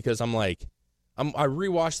off because I'm like, I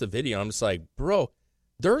rewatched the video. And I'm just like, bro,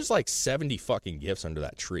 there's like 70 fucking gifts under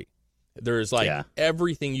that tree. There's like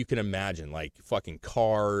everything you can imagine, like fucking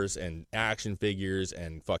cars and action figures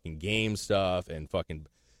and fucking game stuff and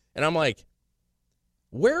I'm like,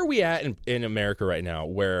 where are we at in America right now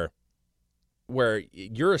where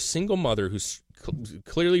you're a single mother who's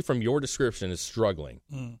clearly from your description is struggling,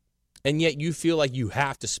 and yet you feel like you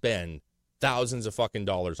have to spend thousands of fucking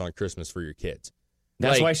dollars on Christmas for your kids?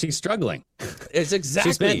 That's why she's struggling. It's exactly.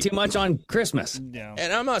 She spent too much on Christmas. Yeah.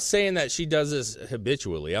 And I'm not saying that she does this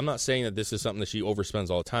habitually. I'm not saying that this is something that she overspends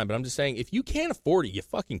all the time. But I'm just saying if you can't afford it, you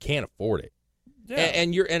fucking can't afford it. Yeah.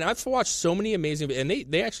 And I've watched so many amazing, and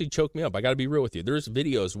they actually choke me up. I got to be real with you. There's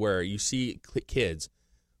videos where you see kids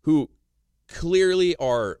who clearly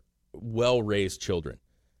are well-raised children,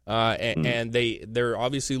 and they're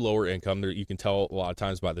obviously lower income. You can tell a lot of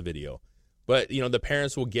times by the video. But, the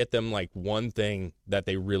parents will get them, like, one thing that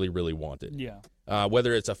they really, really wanted. Yeah.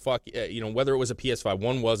 Whether it's whether it was a PS5.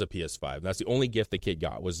 One was a PS5. And that's the only gift the kid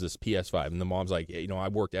got was this PS5. And the mom's like, I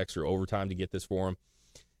worked extra overtime to get this for him.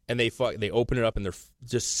 And they open it up, and they're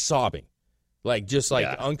just sobbing.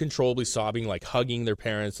 Uncontrollably sobbing, like, hugging their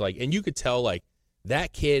parents. And you could tell, like,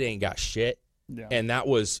 that kid ain't got shit. Yeah. And that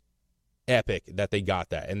was epic that they got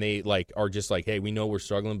that. And they, like, are just like, hey, we know we're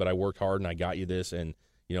struggling, but I worked hard, and I got you this, and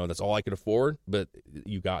that's all I could afford, but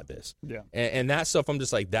you got this. Yeah. And that stuff, I'm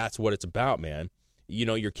just like, that's what it's about, man.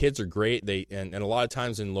 Your kids are great. And a lot of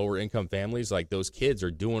times in lower income families, like those kids are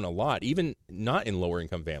doing a lot, even not in lower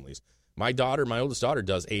income families. My oldest daughter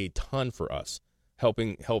does a ton for us,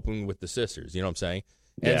 helping with the sisters. You know what I'm saying?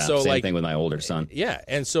 And so same thing with my older son. Yeah.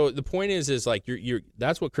 And so the point is like,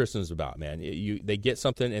 that's what Christmas is about, man. They get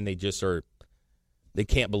something and they just they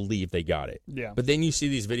can't believe they got it. Yeah. But then you see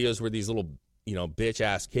these videos where these little,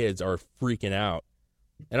 bitch-ass kids are freaking out.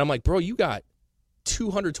 And I'm like, bro, you got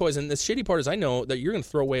 200 toys. And the shitty part is I know that you're going to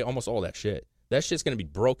throw away almost all that shit. That shit's going to be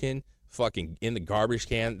broken, fucking in the garbage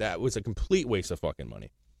can. That was a complete waste of fucking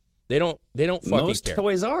money. They don't fucking most care.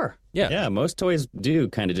 Toys are. Yeah, most toys do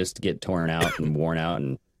kind of just get torn out and worn out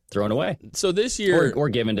and thrown away. So this year... Or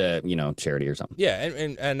given to, charity or something. Yeah,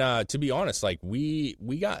 and to be honest, like, we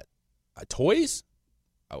got toys,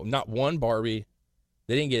 not one Barbie.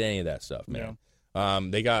 They didn't get any of that stuff, man. Yeah.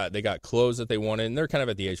 They got clothes that they wanted, and they're kind of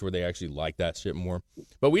at the age where they actually like that shit more.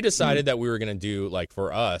 But we decided that we were going to do, like,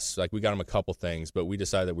 for us, like, we got them a couple things, but we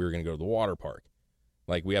decided that we were going to go to the water park.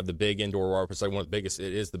 Like, we have the big indoor water park. It's like one of the biggest.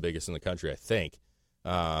 It is the biggest in the country, I think.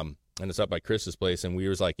 And it's up by Chris's place, and we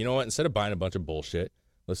was like, you know what? Instead of buying a bunch of bullshit,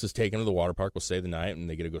 let's just take them to the water park. We'll stay the night, and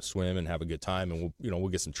they get to go swim and have a good time, and we'll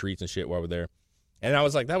get some treats and shit while we're there. And I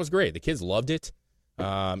was like, that was great. The kids loved it.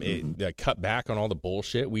 They cut back on all the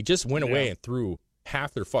bullshit. We just went away and threw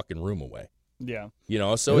half their fucking room away. Yeah.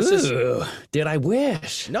 So it's just... Did I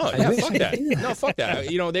wish? No, fuck that. No, fuck that.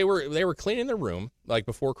 They were cleaning their room, like,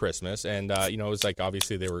 before Christmas, and, it was like,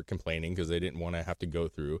 obviously they were complaining because they didn't want to have to go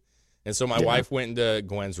through. And so my wife went into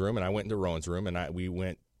Gwen's room, and I went into Rowan's room, and we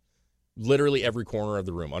went literally every corner of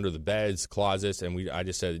the room, under the beds, closets, and I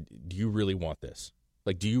just said, do you really want this?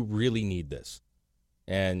 Like, do you really need this?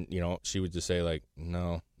 And, she would just say, like,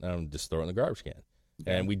 no, I'm just throw it in the garbage can.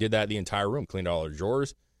 And we did that the entire room, cleaned all our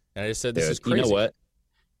drawers. And I just said, this is crazy. You know what?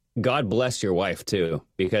 God bless your wife, too,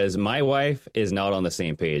 because my wife is not on the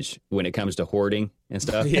same page when it comes to hoarding and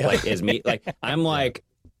stuff. Like, as me, like, I'm like,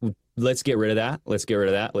 let's get rid of that. Let's get rid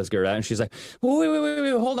of that. Let's get rid of that. And she's like,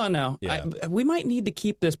 wait, hold on now. Yeah. We might need to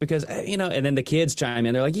keep this because, and then the kids chime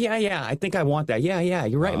in. They're like, yeah, I think I want that. Yeah,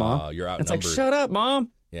 you're right, Mom. You're outnumbered. It's like, shut up, Mom.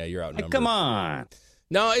 Yeah, you're outnumbered. Like, come on.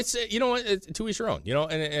 No, it's it's to each your own,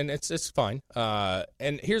 and it's fine.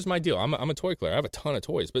 And here's my deal: I'm a toy collector. I have a ton of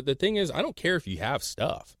toys, but the thing is, I don't care if you have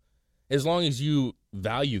stuff, as long as you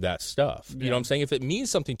value that stuff. You know what I'm saying? If it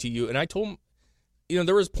means something to you, and I told him,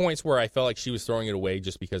 there was points where I felt like she was throwing it away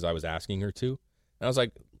just because I was asking her to, and I was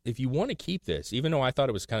like, if you want to keep this, even though I thought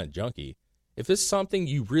it was kind of junky, if this is something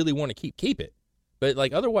you really want to keep it. But,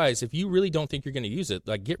 like, otherwise, if you really don't think you're going to use it,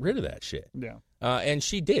 like, get rid of that shit. Yeah. And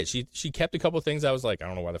she did. She kept a couple of things. I was like, I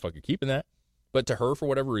don't know why the fuck you're keeping that. But to her, for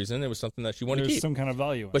whatever reason, it was something that she wanted to keep. Some kind of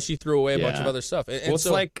value. But she threw away a bunch of other stuff. And well,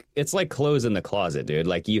 it's like clothes in the closet, dude.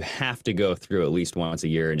 Like, you have to go through at least once a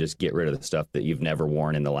year and just get rid of the stuff that you've never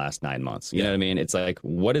worn in the last 9 months. You know what I mean? It's like,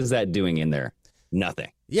 what is that doing in there?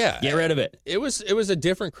 Nothing. Yeah. Get rid of it. It was a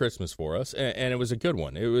different Christmas for us, and it was a good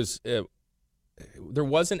one. It was... there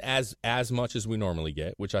wasn't as much as we normally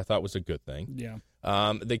get, which I thought was a good thing. Yeah.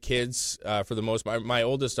 The kids, for the most part, my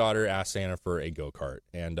oldest daughter asked Santa for a go-kart,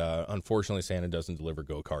 and unfortunately, Santa doesn't deliver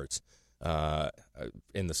go-karts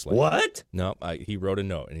in the sleigh. What? No, he wrote a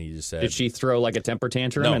note, and he just said... Did she throw, like, a temper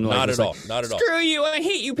tantrum? No, and, not at all. Not at all. Screw you, I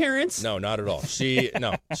hate you, parents. No, not at all. She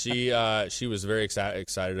was very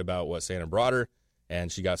excited about what Santa brought her,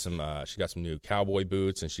 and she got some new cowboy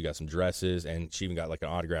boots, and she got some dresses, and she even got like an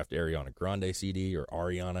autographed Ariana Grande CD or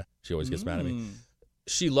Ariana. She always gets mad at me.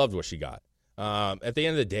 She loved what she got. At the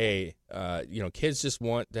end of the day, kids just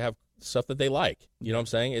want to have stuff that they like. You know what I'm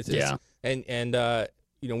saying? It's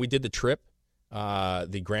we did the trip.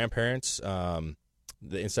 The grandparents,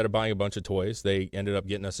 instead of buying a bunch of toys, they ended up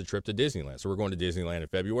getting us a trip to Disneyland. So we're going to Disneyland in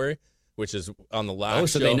February, which is on the last. Oh,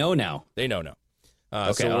 so show. they know now. They know now.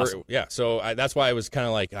 Okay, so awesome. That's why I was kind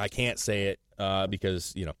of like, I can't say it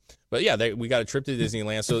because but yeah, we got a trip to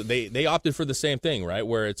Disneyland. So they opted for the same thing, right?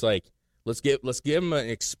 Where it's like, let's give them an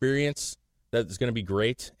experience that's going to be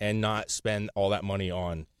great and not spend all that money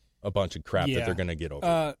on a bunch of crap that they're going to get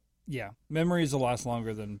over. Memories will last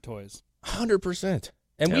longer than toys. 100%.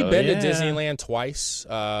 And we've been to Disneyland twice, 2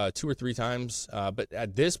 or 3 times. But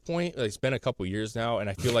at this point, it's been a couple years now, and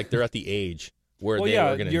I feel like they're at the age where they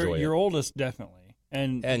are going to enjoy it. Your oldest definitely.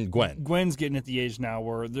 And Gwen. Gwen's getting at the age now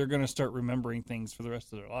where they're going to start remembering things for the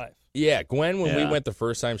rest of their life. Yeah, Gwen, when we went the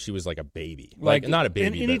first time, she was like a baby. Like not a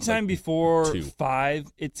baby, anytime before 2. 5,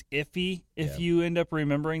 it's iffy if you end up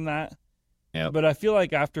remembering that. Yeah. But I feel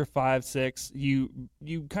like after 5, 6, you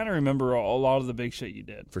kind of remember a lot of the big shit you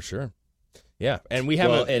did. For sure. Yeah, and we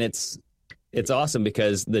have and it's awesome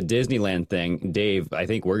because the Disneyland thing, Dave, I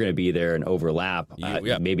think we're going to be there and overlap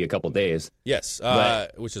maybe a couple days. Yes,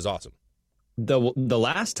 which is awesome. The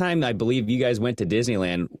last time I believe you guys went to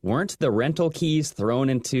Disneyland, weren't the rental keys thrown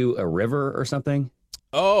into a river or something?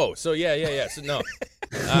 Oh, so yeah. So no.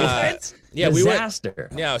 What? Yeah, disaster. We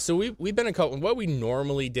went, yeah, so we've been a couple. What we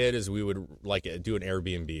normally did is we would like do an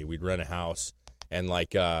Airbnb. We'd rent a house, and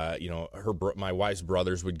like my wife's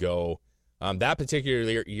brothers would go. That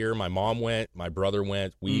particular year, my mom went, my brother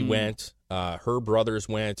went, we went, her brothers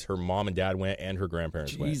went, her mom and dad went, and her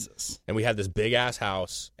grandparents went. And we had this big ass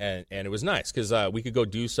house, and it was nice because we could go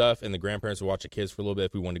do stuff, and the grandparents would watch the kids for a little bit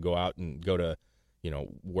if we wanted to go out and go to,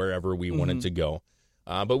 wherever we wanted to go.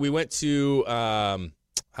 But we went to,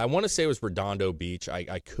 I want to say it was Redondo Beach.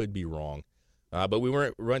 I could be wrong. But we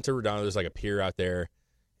went to Redondo. There's like a pier out there,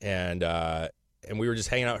 and we were just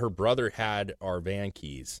hanging out. Her brother had our van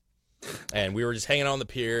keys. And we were just hanging out on the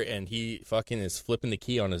pier, and he fucking is flipping the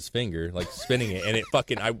key on his finger, like spinning it, and it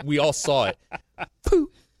fucking, we all saw it. Poof!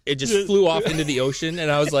 It just flew off into the ocean, and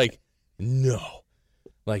I was like, no.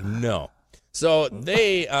 So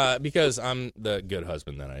they, because I'm the good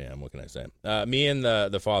husband that I am, what can I say? Me and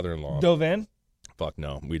the father-in-law. Dove in? Fuck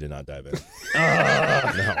no, we did not dive in.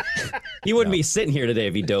 No, he wouldn't be sitting here today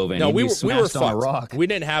if he dove in. No, we were fucked on a rock. We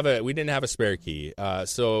didn't have a spare key.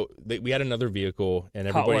 So we had another vehicle, and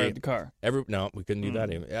everybody the car. No, we couldn't do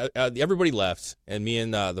that even. Everybody left, and me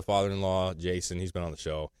and the father-in-law, Jason, he's been on the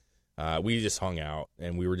show. We just hung out,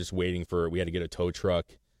 and we were just waiting we had to get a tow truck,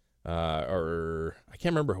 or I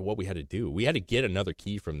can't remember what we had to do. We had to get another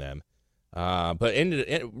key from them, but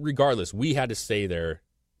regardless, we had to stay there.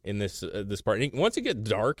 In this part, once it gets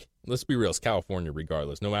dark, let's be real, it's California.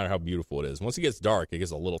 Regardless, no matter how beautiful it is, once it gets dark, it gets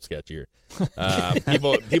a little sketchier.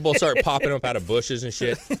 People start popping up out of bushes and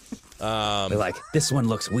shit. They're like, this one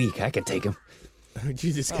looks weak. I can take him. You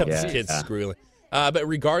just got these kids screwing. But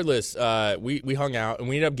regardless, we hung out and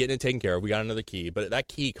we ended up getting it taken care of. We got another key, but that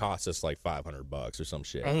key cost us like $500 or some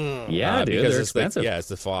shit. Yeah, dude, because they're expensive. It's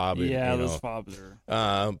the fob. Those fobs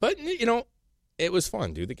are. But it was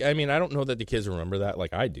fun, dude. I mean, I don't know that the kids remember that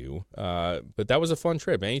like I do, but that was a fun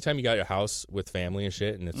trip. Anytime you got your house with family and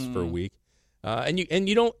shit, and it's for a week, and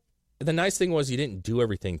you don't. The nice thing was you didn't do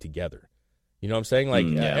everything together. You know what I'm saying? Like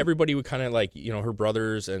everybody would kind of like, her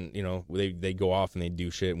brothers and, they go off and they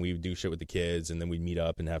do shit and we would do shit with the kids and then we'd meet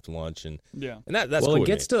up and have lunch and that's well, cool. It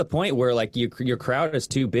gets to the point where like your crowd is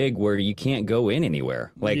too big where you can't go in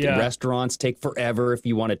anywhere. Like restaurants take forever if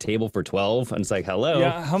you want a table for 12 and it's like, hello.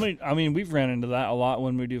 Yeah. How many, we've ran into that a lot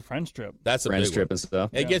when we do Friends Trip. That's a Friends big Trip one. and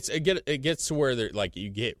stuff. It gets to where they're like, you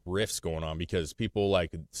get rifts going on because people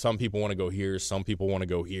like, some people want to go here, some people want to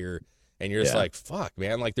go here. And you're just like, fuck,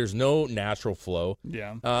 man. Like, there's no natural flow.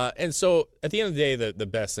 Yeah. And so, at the end of the day, the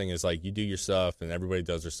best thing is, like, you do your stuff, and everybody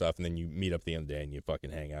does their stuff, and then you meet up at the end of the day, and you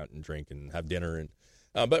fucking hang out and drink and have dinner. And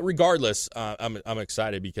but regardless, I'm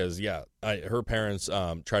excited because, her parents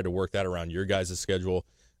tried to work that around your guys' schedule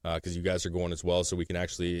because you guys are going as well, so we can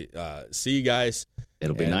actually see you guys.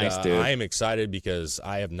 It'll be nice, dude. I am excited because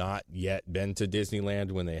I have not yet been to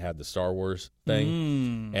Disneyland when they had the Star Wars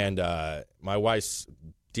thing. And my wife's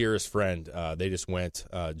dearest friend, they just went.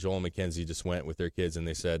 Joel and Mackenzie just went with their kids, and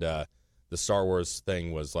they said the Star Wars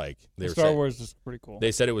thing was like Star Wars is pretty cool.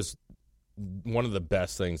 They said it was one of the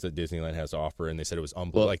best things that Disneyland has to offer, and they said it was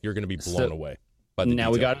like you're going to be blown away. But the now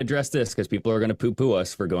we detail- got to address this because people are going to poo-poo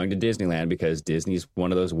us for going to Disneyland because Disney's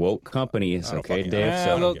one of those woke companies. I don't Okay, fucking Dave. know. Yeah,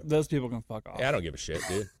 So those people can fuck off. Yeah, I don't give a shit,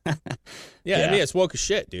 dude. Yeah, I mean, it's woke as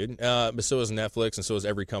shit, dude. But so is Netflix, and so is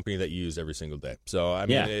every company that you use every single day. So I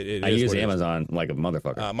mean, yeah, it I is use what it is. Amazon like a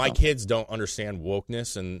motherfucker. My so. kids don't understand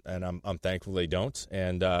wokeness, and I'm thankful they don't.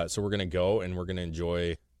 And so we're gonna go and we're gonna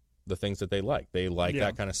enjoy the things that they like. They like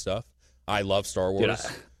that kind of stuff. I love Star Wars.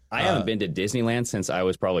 Dude, I haven't been to Disneyland since I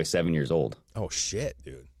was probably 7 years old. Oh shit,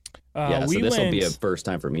 dude. Yeah, so this will be a first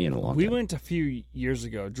time for me in a long We time. went a few years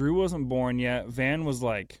ago. Drew wasn't born yet. Van was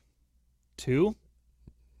like 2.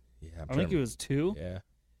 Yeah, I think he was 2. Yeah.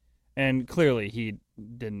 And clearly he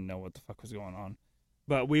didn't know what the fuck was going on.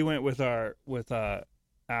 But we went with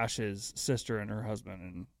Ash's sister and her husband,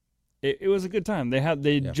 and it was a good time.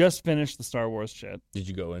 They just finished the Star Wars shit. Did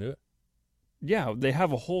you go into it? Yeah, they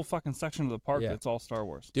have a whole fucking section of the park Yeah. that's all Star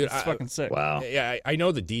Wars. Dude, it's fucking sick. Wow. Yeah, I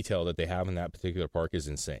know the detail that they have in that particular park is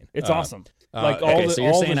insane. It's awesome. Okay, so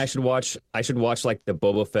you're saying I should watch like the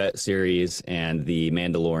Boba Fett series and the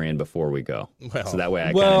Mandalorian before we go, Well- so that way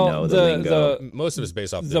I kind of know the lingo. Most of it's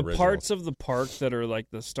based off the the original. parts of the park that are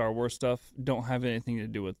like the Star Wars stuff don't have anything to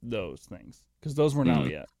do with those things because those weren't out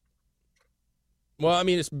yet. Well, I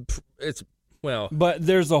mean, it's well, But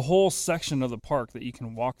there's a whole section of the park that you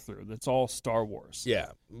can walk through that's all Star Wars. yeah.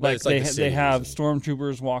 But Like it's like they have cities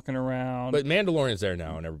stormtroopers walking around. But Mandalorian's there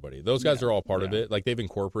now, and everybody. Those guys are all part of yeah. it. Like they've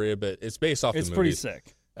incorporated, but it's based off it's the pretty movies.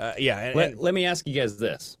 sick. Yeah. And, Let me ask you guys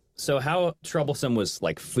this: so how troublesome was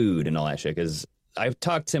like food and all that shit? Because I've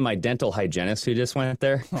talked to my dental hygienist who just went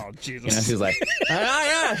there. Oh You know, Jesus! she's like, oh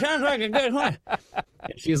yeah, sounds like a good one.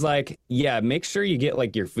 She's like, yeah, make sure you get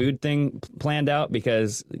like your food thing planned out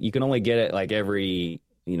because you can only get it like every,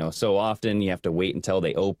 so often. You have to wait until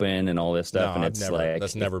they open and all this stuff. no, and it's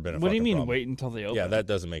that's never been a What do you fucking mean problem. wait until they open? Yeah, that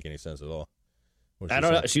doesn't make any sense at all. What'd I she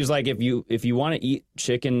don't know. say? She was like, if you want to eat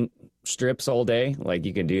chicken strips all day, like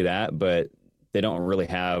you can do that, but they don't really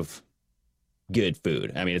have good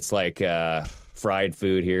food. I mean, it's like fried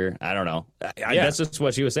food here. I don't know. That's just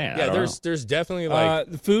what she was saying. I Yeah, don't know. there's definitely like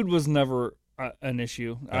the food was never an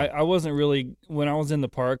issue. I wasn't really when I was in the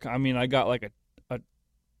park. I mean, I got like a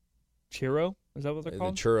churro. Is that what they're the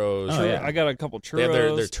called? churros. Oh, yeah. I got a couple churros. They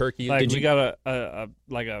have their turkey. Like Did we you- got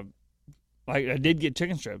I did get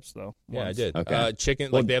chicken strips though. Yeah, I once. did. Okay.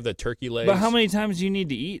 Chicken. Well, like they have the turkey legs. But how many times do you need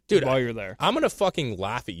to eat Dude, while you're there? I'm gonna fucking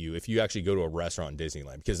laugh at you if you actually go to a restaurant in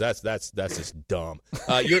Disneyland because that's just dumb.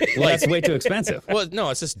 You're Well, that's way too expensive. Well, no,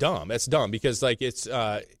 it's just dumb. It's dumb because like it's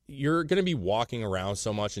you're gonna be walking around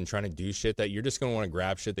so much and trying to do shit that you're just gonna want to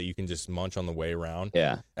grab shit that you can just munch on the way around.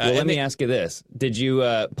 Yeah. Well, and let me they- ask you this: did you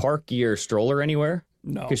park your stroller anywhere?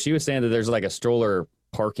 No, Because she was saying that there's like a stroller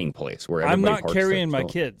parking place where I'm everybody not parks carrying their my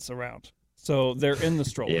stroller. kids around, so they're in the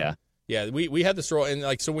stroller. Yeah. Yeah, we had the stroll and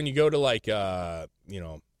like so when you go to like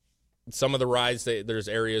some of the rides there's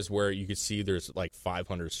areas where you could see there's like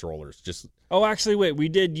 500 strollers just Oh, actually, wait. We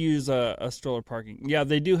did use a stroller parking. Yeah,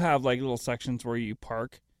 they do have like little sections where you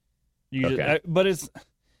park. Okay. But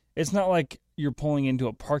it's not like you're pulling into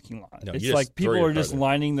a parking lot. No, it's you just like people throw your are car just there.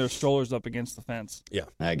 lining their strollers up against the fence.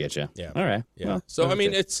 I get you. Yeah. All right. Yeah. Well, So I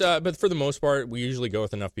mean, that's it's but for the most part, we usually go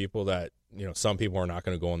with enough people that some people are not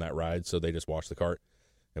going to go on that ride, so they just watch the cart,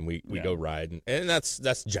 and we go ride, and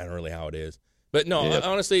that's generally how it is. But no, Yep.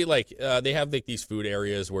 honestly, like they have like these food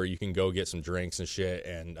areas where you can go get some drinks and shit,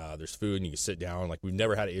 and there's food, and you can sit down. Like we've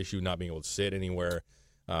never had an issue not being able to sit anywhere.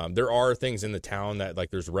 There are things in the town that like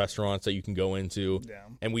there's restaurants that you can go into, Yeah.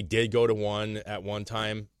 and we did go to one at one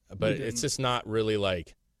time, but We it's didn't. just not really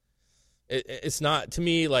like it's not to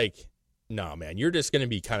me like. No, man, you're just going to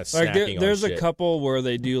be kind of Like snacking there's on a shit. couple where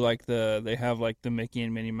they do like they have like the Mickey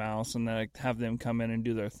and Minnie Mouse, and they have them come in and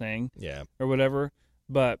do their thing Yeah. or whatever.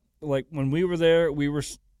 But like when we were there, we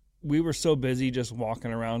were so busy just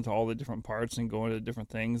walking around to all the different parts and going to the different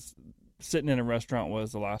things. Sitting in a restaurant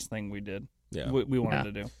was the last thing we did. Yeah. We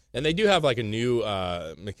wanted to do. And they do have like a new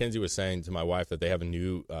Mackenzie was saying to my wife that they have a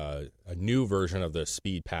new version of the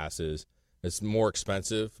speed passes. It's more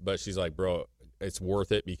expensive, but she's like, "Bro, it's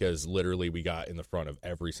worth it because literally we got in the front of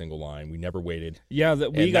every single line. We never waited. Yeah,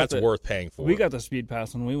 That's worth paying for. We got the speed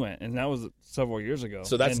pass when we went, and that was several years ago.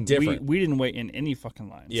 So that's And different. We didn't wait in any fucking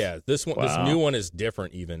lines. Yeah, this Wow. new one is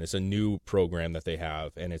different even. It's a new program that they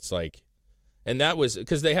have, and it's like and that was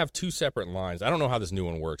because they have two separate lines. I don't know how this new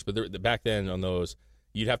one works, but back then on those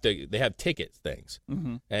they have ticket things.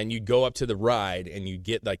 Mm-hmm. And you'd go up to the ride and you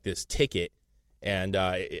get like this ticket and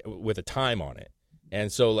with a time on it. And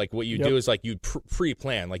so, like, what you do is, like, you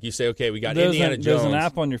pre-plan. Like, you say, okay, we got there's Indiana Jones. There's an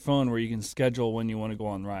app on your phone where you can schedule when you want to go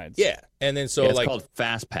on rides. Yeah. And then so, it's like. called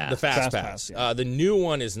Fast Pass. The Fast Pass. Yeah. The new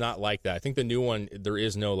one is not like that. I think the new one, there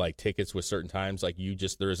is no, like, tickets with certain times. Like,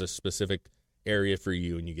 there is a specific area for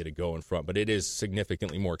you, and you get to go in front. But it is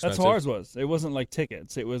significantly more expensive. That's how ours was. It wasn't like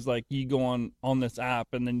tickets. It was like you go on this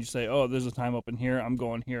app, and then you say, oh, there's a time open here. I'm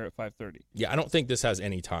going here at 5:30. Yeah, I don't think this has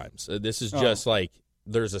any times. This is just, like,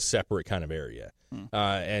 there's a separate kind of area.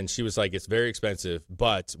 And she was like, it's very expensive,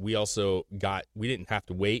 but we also we didn't have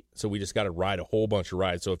to wait, so we just got to ride a whole bunch of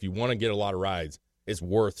rides. So if you want to get a lot of rides, it's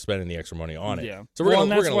worth spending the extra money on it. Yeah. So we're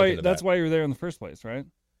gonna look into that's that. why you're there in the first place, right?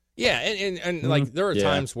 Yeah, and like there are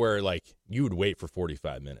times where like you would wait for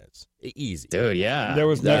 45 minutes, easy, dude. Yeah, there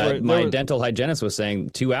was my dental hygienist was saying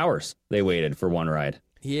 2 hours they waited for one ride.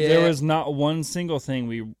 Yeah, there was not one single thing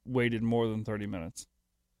we waited more than 30 minutes.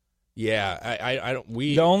 Yeah, I don't.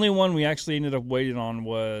 The only one we actually ended up waiting on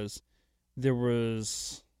was there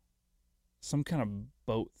was some kind of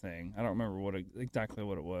boat thing. I don't remember exactly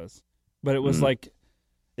what it was, but it was like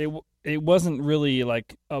it wasn't really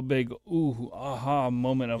like a big ooh aha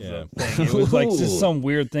moment of the thing. It was like just some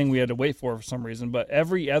weird thing we had to wait for some reason. But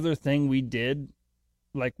every other thing we did,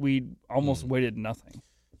 like we almost waited nothing.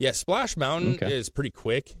 Yeah, Splash Mountain is pretty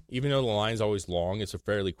quick. Even though the line's always long, it's a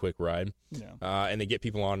fairly quick ride. Yeah. And they get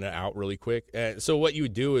people on and out really quick. And so what you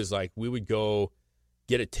would do is, like, we would go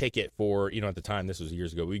get a ticket for, at the time, this was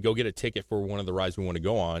years ago, we'd go get a ticket for one of the rides we want to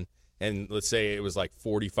go on. And let's say it was like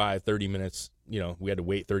 45, 30 minutes, we had to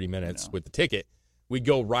wait 30 minutes with the ticket. We'd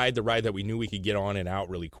go ride the ride that we knew we could get on and out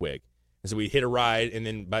really quick. And so we'd hit a ride, and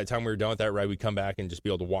then by the time we were done with that ride, we'd come back and just be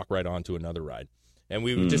able to walk right on to another ride. And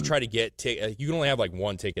we would just try to get you can only have like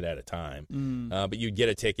one ticket at a time, but you'd get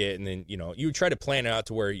a ticket, and then you would try to plan it out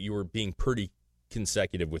to where you were being pretty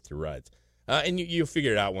consecutive with your rides, and you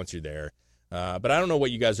figure it out once you're there. But I don't know what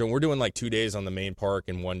you guys are doing. We're doing like 2 days on the main park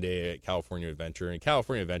and 1 day at California Adventure. And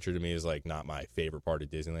California Adventure to me is like not my favorite part of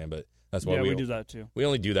Disneyland, but that's why we do that too. We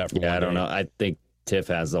only do that for 1 day. I don't know. I think Tiff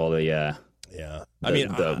has all the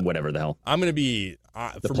whatever the hell. I'm gonna be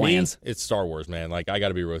for plans. me. It's Star Wars, man. Like I got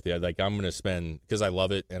to be real with you. Like I'm gonna spend because I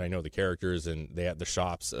love it and I know the characters and they have the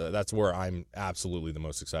shops. That's where I'm absolutely the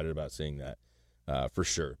most excited about seeing that for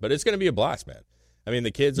sure. But it's gonna be a blast, man. I mean,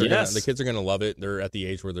 the kids are gonna love it. They're at the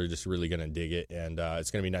age where they're just really gonna dig it, and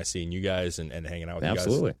it's gonna be nice seeing you guys and hanging out with you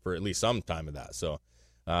guys for at least some time of that. So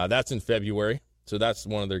that's in February. So that's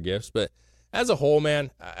one of their gifts. But as a whole,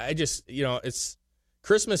 man, I just it's.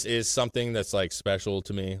 Christmas is something that's like special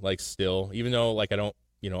to me, like still, even though like I don't,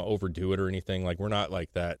 overdo it or anything. Like we're not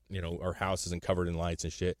like that, our house isn't covered in lights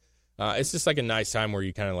and shit. It's just like a nice time where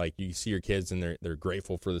you kind of like, you see your kids and they're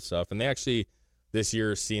grateful for the stuff. And they actually this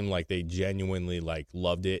year seemed like they genuinely like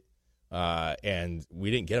loved it. And we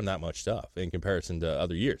didn't get them that much stuff in comparison to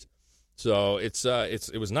other years. So it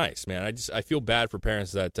was nice, man. I feel bad for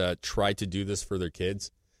parents that try to do this for their kids.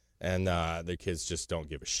 And their kids just don't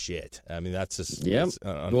give a shit. I mean, that's just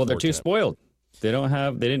well, they're too spoiled. They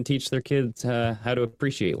didn't teach their kids how to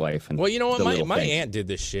appreciate life. And well, you know what? My aunt did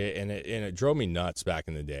this shit, and it drove me nuts back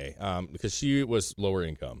in the day because she was lower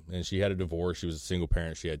income and she had a divorce. She was a single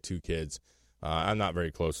parent. She had 2 kids. I'm not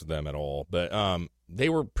very close with them at all, but they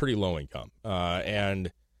were pretty low income,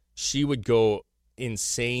 and she would go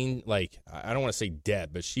insane, like I don't want to say debt,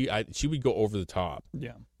 but she would go over the top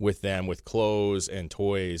with them with clothes and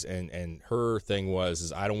toys, and her thing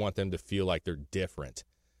was I don't want them to feel like they're different.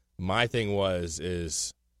 My thing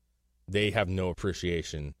is they have no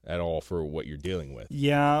appreciation at all for what you're dealing with.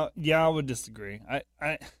 Yeah, I would disagree.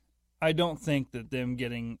 I don't think that them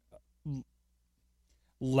getting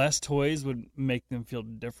less toys would make them feel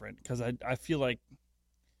different, because I feel like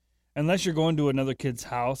unless you're going to another kid's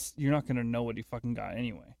house, you're not going to know what he fucking got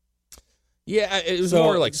anyway. Yeah, it was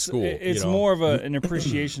more like school. It's more of an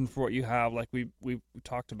appreciation for what you have, like we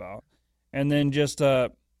talked about, and then just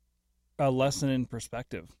a lesson in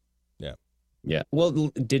perspective. Yeah. Yeah. Well,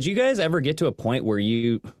 did you guys ever get to a point where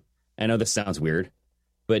I know this sounds weird,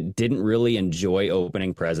 but didn't really enjoy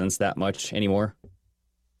opening presents that much anymore?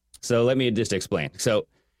 So let me just explain. So,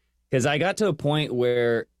 because I got to a point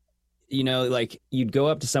where, like you'd go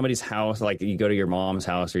up to somebody's house, like you go to your mom's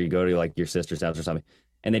house or you go to like your sister's house or something,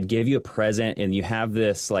 and they'd give you a present and you have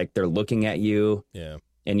this, like they're looking at you. Yeah.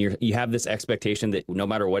 And you have this expectation that no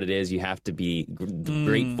matter what it is, you have to be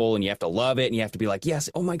grateful and you have to love it and you have to be like,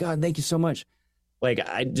 yes, oh my God, thank you so much. Like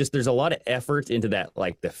there's a lot of effort into that,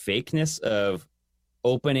 like the fakeness of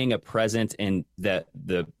opening a present and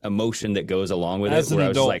the emotion that goes along with as it. Where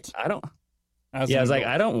an adult. I was like, As Yeah, an I was like,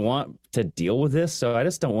 adult. I don't want to deal with this, so I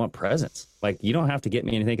just don't want presents. Like, you don't have to get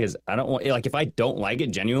me anything because I don't want. Like, if I don't like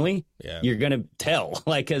it genuinely, you're gonna tell.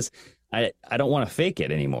 Like, because I don't want to fake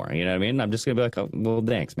it anymore. You know what I mean? I'm just gonna be like, oh, well,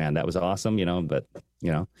 thanks, man, that was awesome. You know, but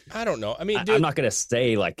you know, I don't know. I mean, I'm not gonna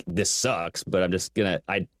say like this sucks, but I'm just gonna.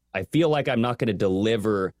 I feel like I'm not gonna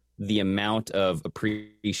deliver the amount of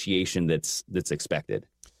appreciation that's expected.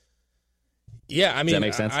 Yeah, I mean, Does that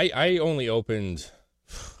make sense? I only opened.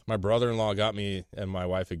 My brother-in-law got me and my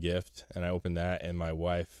wife a gift, and I opened that, and my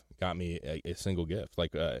wife got me a single gift.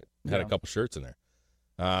 Like, had a couple shirts in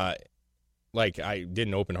there. Like, I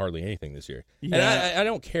didn't open hardly anything this year, and I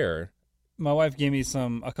don't care. My wife gave me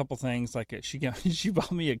a couple things. Like she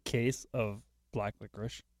bought me a case of black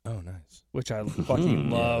licorice. Oh, nice. Which I fucking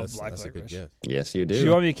love. Black that's licorice. a good gift. Yes, you do. She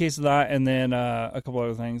bought me a case of that, and then a couple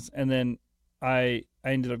other things, and then I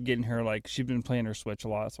ended up getting her, like, she'd been playing her Switch a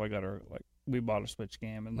lot, so I got her, like, we bought a Switch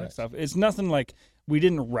game and like stuff. It's nothing like, we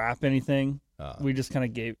didn't wrap anything. We just kind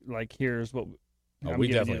of gave, like, here's what we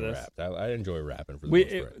definitely wrapped. I enjoy wrapping for the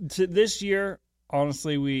most part. This year,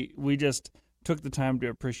 honestly, we just took the time to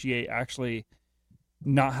appreciate actually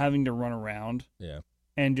not having to run around. Yeah.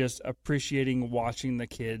 And just appreciating watching the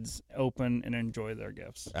kids open and enjoy their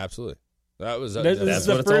gifts. Absolutely. That's what it's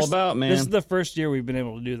all about, man. This is the first year we've been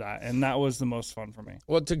able to do that, and that was the most fun for me.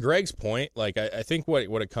 Well, to Greg's point, like, I think what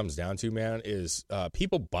it comes down to, man, is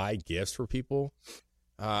people buy gifts for people,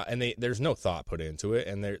 and there's no thought put into it,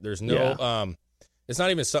 and there's no it's not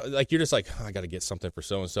even like, you're just like, oh, I got to get something for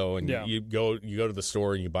so and so, and you go to the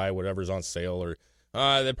store and you buy whatever's on sale, or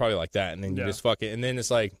they're probably like that, and then you just fuck it, and then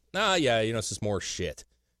it's like, it's just more shit.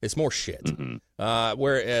 It's more shit. Mm-hmm.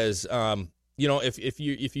 Whereas, you know, if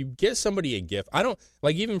you get somebody a gift, I don't,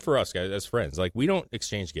 like, even for us guys as friends, like, we don't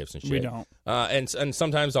exchange gifts and shit. We don't. And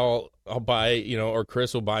sometimes I'll buy, you know, or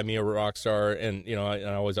Chris will buy me a Rockstar, and you know,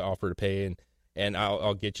 I always offer to pay, and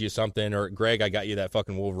I'll get you something, or Greg, I got you that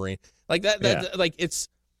fucking Wolverine, like that like, it's,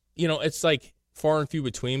 you know, it's like far and few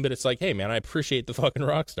between, but it's like, hey man, I appreciate the fucking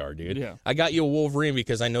Rockstar, dude. Yeah. I got you a Wolverine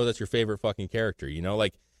because I know that's your favorite fucking character, you know,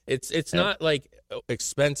 like, it's not like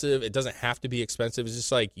expensive. It doesn't have to be expensive. It's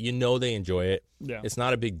just like, you know, they enjoy it. Yeah. It's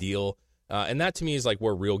not a big deal. And that to me is like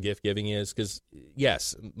where real gift giving is. Because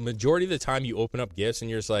yes, majority of the time you open up gifts and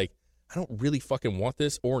you're just like, I don't really fucking want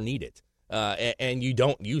this or need it. And you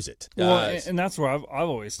don't use it. Well, and that's where I've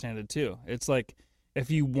always standed too. It's like,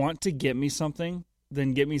 if you want to get me something,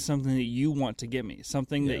 then get me something that you want to get me.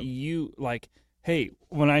 Something that you like. Hey,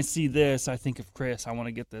 when I see this, I think of Chris. I want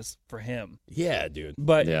to get this for him. Yeah, dude.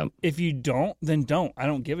 But if you don't, then don't. I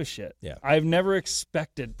don't give a shit. Yeah. I've never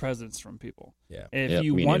expected presents from people. Yeah. If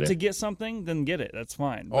you want to get something, then get it. That's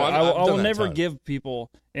fine. But I've I will done never that give people,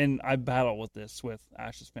 and I battle with this with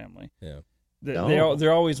Ash's family. Yeah.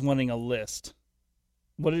 They're always wanting a list.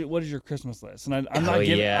 What is your Christmas list? And I'm not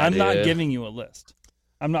giving you a list.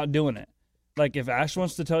 I'm not doing it. Like, if Ash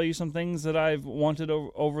wants to tell you some things that I've wanted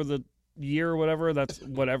over the year or whatever,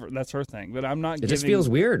 that's her thing. But I'm not. It just feels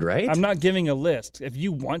weird, right? I'm not giving a list. If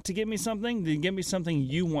you want to get me something, then give me something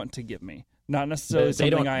you want to give me, not necessarily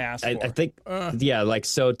something I asked for. I think, like,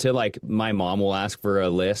 so to, like, my mom will ask for a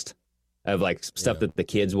list of, like, stuff that the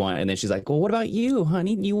kids want, and then she's like, well, what about you,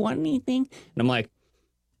 honey? Do you want anything? And I'm like,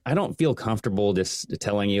 I don't feel comfortable just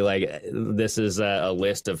telling you, like, this is a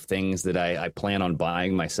list of things that I plan on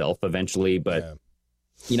buying myself eventually, but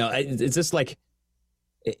you know, it's just like,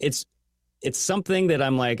 it's something that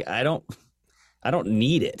I'm like, I don't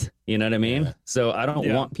need it. You know what I mean? Yeah. So I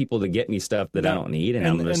don't want people to get me stuff that I don't need. And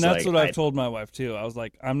I'm just that's like, what I've told my wife too. I was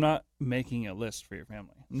like, I'm not making a list for your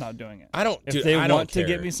family. I'm not doing it. If they want to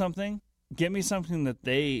get me something that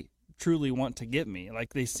they truly want to get me.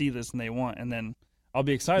 Like, they see this and they want, and then I'll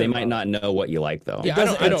be excited. They might not know what you like though. Yeah,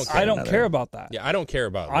 I don't care about that. Yeah, I don't care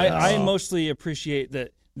about that. I mostly appreciate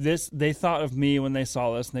that they thought of me when they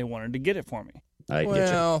saw this and they wanted to get it for me. I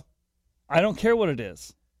get you. I don't care what it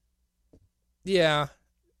is. Yeah.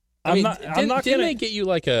 Didn't they get you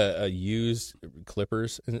like a used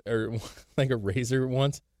clippers or like a razor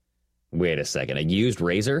once? Wait a second, a used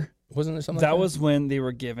razor? Wasn't there something that like that? was when they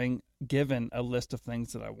were given a list of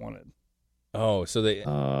things that I wanted. Oh, so they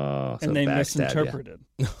and they misinterpreted.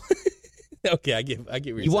 Okay, I get what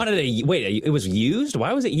you're you wanted it was used?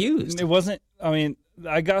 Why was it used? It wasn't. I mean,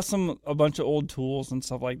 I got a bunch of old tools and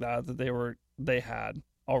stuff like that they had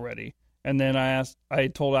already. And then I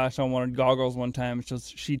told Ash I wanted goggles one time.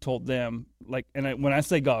 She told them, like, when I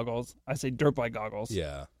say goggles, I say dirt bike goggles.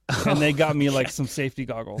 Yeah. and they got me like some safety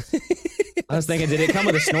goggles. I was thinking, did it come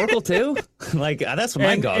with a snorkel too? Like that's what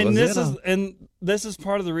my goggles. And this is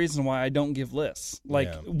part of the reason why I don't give lists.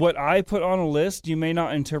 Like what I put on a list, you may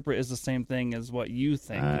not interpret as the same thing as what you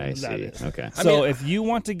think I that see. is. Okay. So if you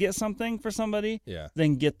want to get something for somebody,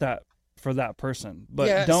 then get that for that person.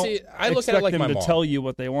 But don't I look expect at it like them my to mom. tell you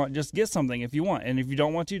what they want. Just get something if you want, and if you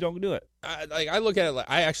don't want to, don't do it. I look at it like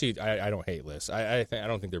I don't hate lists. I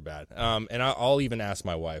don't think they're bad. And I'll even ask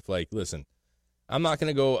my wife, like, listen, I'm not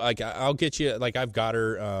gonna go like I'll get you like I've got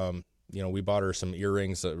her. We bought her some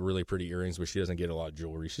earrings, really pretty earrings, but she doesn't get a lot of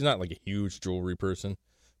jewelry. She's not like a huge jewelry person.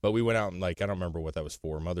 But we went out and like I don't remember what that was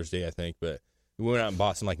for, Mother's Day, I think. But we went out and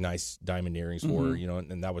bought some like nice diamond earrings for her,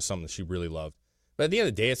 and that was something that she really loved. But at the end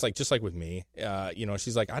of the day, it's like just like with me,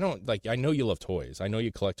 she's like, I know you love toys. I know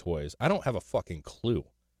you collect toys. I don't have a fucking clue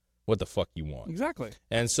what the fuck you want. Exactly.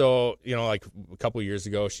 And so, like a couple of years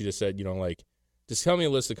ago, she just said, just tell me a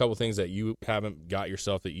list of a couple of things that you haven't got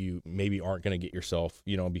yourself that you maybe aren't going to get yourself,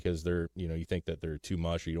 because they're, you think that they're too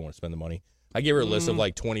much or you don't want to spend the money. I gave her a list of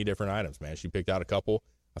like 20 different items, man. She picked out a couple.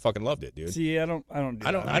 I fucking loved it, dude. See, I don't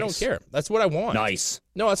care. That's what I want. Nice.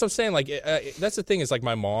 No, that's what I'm saying. Like, that's the thing is like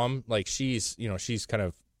my mom, like she's kind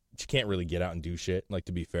of, she can't really get out and do shit, like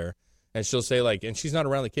to be fair. And she'll say like, and she's not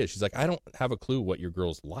around the kids. She's like, I don't have a clue what your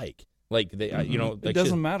girls like. Like they, like it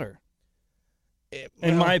doesn't matter.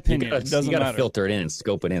 In my opinion, it doesn't you gotta matter. Filter it in and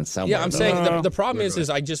scope it in somewhere. Yeah, I'm saying the problem is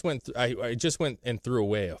I just went and threw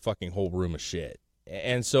away a fucking whole room of shit.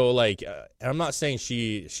 And so like I'm not saying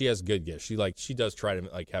she has good gifts. She does try to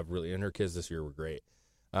like have really, and her kids this year were great.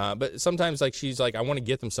 But sometimes like she's like I want to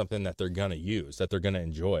get them something that they're gonna use, that they're gonna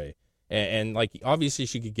enjoy. And like obviously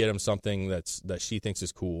she could get them something that she thinks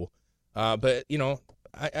is cool. But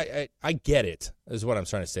I get it is what I'm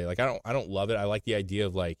trying to say. Like I don't love it. I like the idea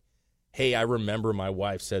of like, hey, I remember my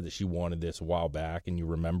wife said that she wanted this a while back, and you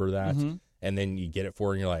remember that, and then you get it for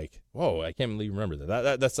her, and you're like, whoa, I can't believe you remember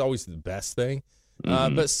that. That's always the best thing.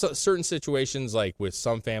 But certain situations, like with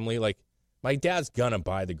some family, like my dad's gonna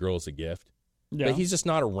buy the girls a gift, but he's just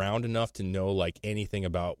not around enough to know like anything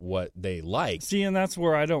about what they like. See, and that's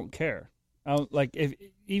where I don't care. Like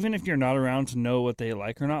even if you're not around to know what they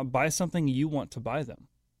like or not, buy something you want to buy them.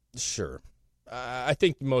 Sure. I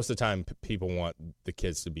think most of the time people want the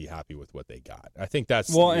kids to be happy with what they got. I think that's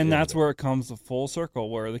that's where it comes a full circle,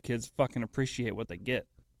 where the kids fucking appreciate what they get.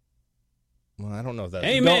 Well, I don't know if that's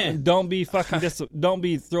Amen. Don't be fucking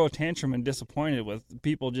throw a tantrum and disappointed with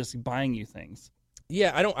people just buying you things.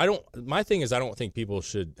 Yeah, I don't. My thing is, I don't think people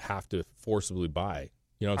should have to forcibly buy.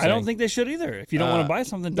 You know what I'm I saying? don't think they should either. If you don't want to buy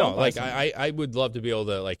something, don't buy something. I would love to be able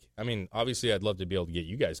to, like, I mean, obviously I'd love to be able to get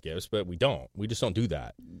you guys gifts, but we don't. We just don't do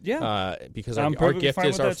that. Yeah. Because I'm our perfectly gift fine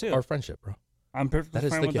is with that, our too. friendship, bro. I'm perfectly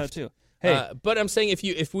fine with that too. Hey, but I'm saying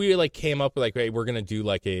if we like came up with like, hey, we're gonna do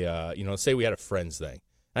like a say we had a friends thing.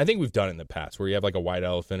 I think we've done it in the past where you have like a white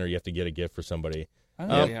elephant or you have to get a gift for somebody.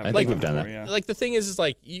 I think we've done that. Yeah. Like the thing is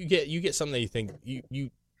like you get something that you think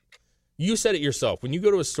you said it yourself. When you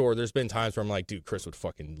go to a store, there's been times where I'm like, dude, Chris would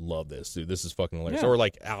fucking love this. Dude, this is fucking hilarious. Yeah. Or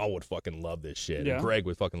like Al would fucking love this shit. Yeah. And Greg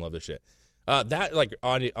would fucking love this shit. That like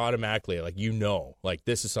automatically, like like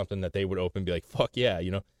this is something that they would open and be like, fuck yeah,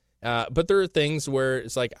 But there are things where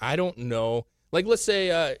it's like I don't know. Like let's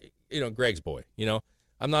say Greg's boy,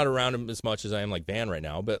 I'm not around him as much as I am like Van right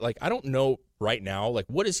now, but like I don't know right now like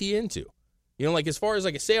what is he into? Like as far as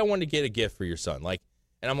like say I wanted to get a gift for your son, like,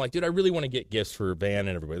 and I'm like, dude, I really want to get gifts for Van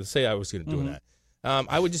and everybody. Let's say I was going to do that.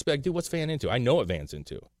 I would just be like, dude, what's Van into? I know what Van's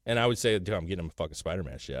into. And I would say, dude, I'm getting him a fucking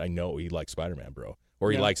Spider-Man shit. I know he likes Spider-Man, bro.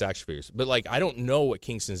 Or he likes action figures. But, like, I don't know what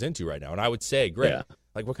Kingston's into right now. And I would say, Greg,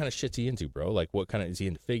 like, what kind of shit's he into, bro? Like, what kind of, is he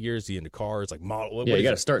into figures? Is he into cars? Like, model? You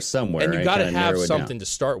got to start somewhere. And you right? got to Kinda have narrow it something down. to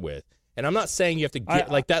start with. And I'm not saying you have to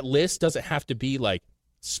get, like, that list doesn't have to be, like,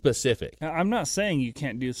 specific. I'm not saying you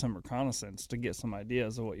can't do some reconnaissance to get some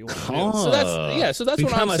ideas of what you want to do. Oh. So that's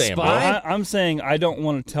what I'm saying, bro. I'm saying I don't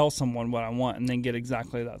want to tell someone what I want and then get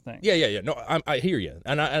exactly that thing. Yeah. No, I hear you,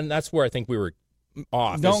 and that's where I think we were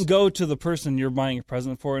off. Don't go to the person you're buying a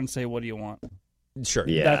present for and say, "What do you want?" Sure.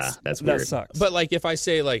 Yeah, that's weird. That sucks. But like, if I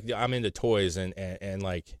say like I'm into toys and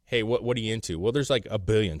like, hey, what are you into? Well, there's like a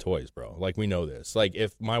billion toys, bro. Like we know this. Like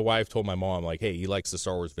if my wife told my mom like, hey, he likes the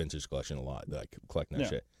Star Wars vintage collection a lot, like collecting that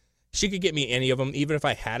shit. She could get me any of them, even if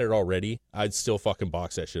I had it already. I'd still fucking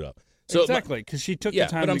box that shit up. So exactly, because she took the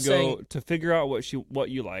time to figure out what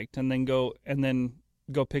you liked, and then go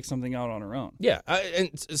pick something out on her own. Yeah,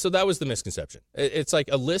 and so that was the misconception. It's like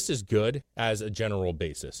a list is good as a general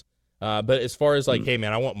basis, but as far as like, hey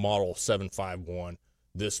man, I want model 751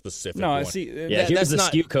 this specific No, one. I see. Yeah, here's the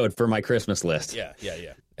SKU code for my Christmas list. Yeah.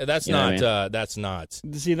 That's You know not. what I mean? That's not.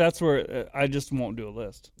 See, that's where I just won't do a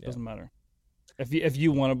list. Doesn't matter. If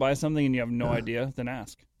you want to buy something and you have no idea, then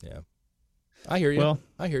ask. Yeah, I hear you. Well,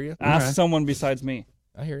 I hear you. Ask someone besides me.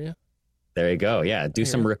 I hear you. There you go. Yeah, do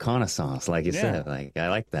some reconnaissance, like you Yeah. said. Like I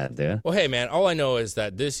like that, dude. Well, hey man, all I know is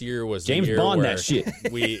that this year was James the year Bond where that shit.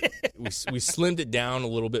 we slimmed it down a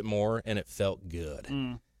little bit more, and it felt good.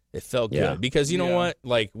 It felt Yeah. good because you know what?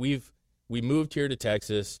 Like we moved here to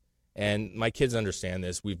Texas, and my kids understand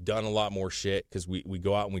this. We've done a lot more shit because we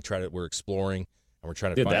go out and we're exploring and we're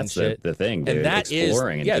trying to Dude, find that's shit. the thing, dude. And that is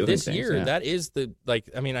Exploring and doing this things, year yeah. that is the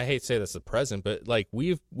I mean, I hate to say that's the present, but like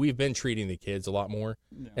we've been treating the kids a lot more,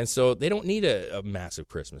 and so they don't need a massive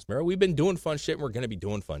Christmas. Remember, we've been doing fun shit, and we're going to be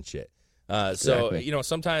doing fun shit. So Exactly.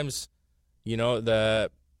 sometimes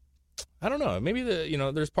I don't know. Maybe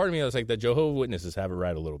there's part of me that's like the Jehovah's Witnesses have it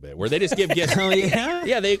right a little bit, where they just give gifts. Oh, yeah?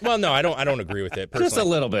 Yeah, well, no, I don't agree with it personally. Just a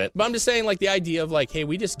little bit. But I'm just saying, like the idea of like, hey,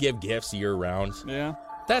 we just give gifts year round. Yeah.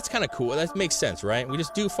 That's kind of cool. That makes sense, right? We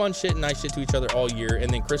just do fun shit and nice shit to each other all year, and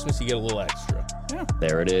then Christmas you get a little extra. Yeah.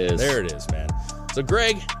 There it is. There it is, man. So,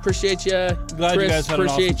 Greg, appreciate you. Glad Chris, you guys had an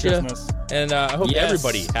awesome appreciate you. Christmas. And I hope Yes.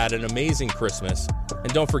 everybody had an amazing Christmas.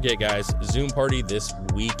 And don't forget, guys, Zoom party this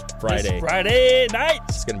week, Friday. This Friday night.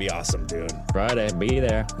 It's going to be awesome, dude. Friday. Be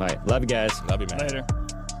there. All right. Love you guys. Love you, man. Later.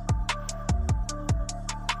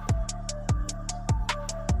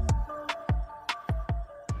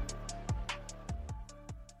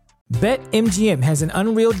 BetMGM has an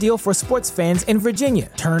unreal deal for sports fans in Virginia.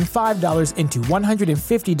 Turn $5 into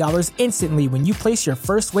 $150 instantly when you place your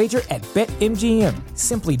first wager at BetMGM.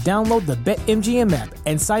 Simply download the BetMGM app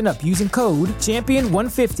and sign up using code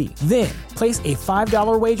Champion150. Then, place a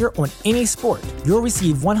 $5 wager on any sport. You'll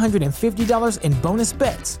receive $150 in bonus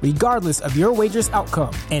bets, regardless of your wager's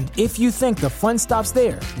outcome. And if you think the fun stops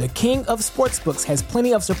there, the king of sportsbooks has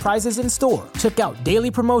plenty of surprises in store. Check out daily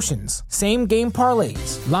promotions, same-game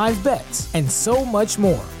parlays, live bets, and so much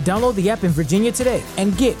more. Download the app in Virginia today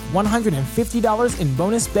and get $150 in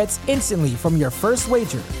bonus bets instantly from your first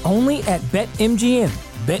wager. Only at BetMGM.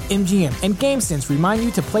 BetMGM and GameSense remind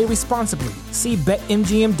you to play responsibly. See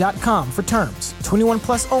BetMGM.com for terms. 21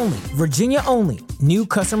 plus only. Virginia only. New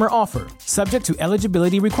customer offer. Subject to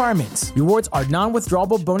eligibility requirements. Rewards are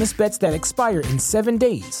non-withdrawable bonus bets that expire in 7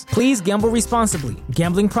 days. Please gamble responsibly.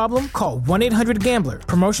 Gambling problem? Call 1-800-GAMBLER.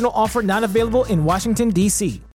 Promotional offer not available in Washington, D.C.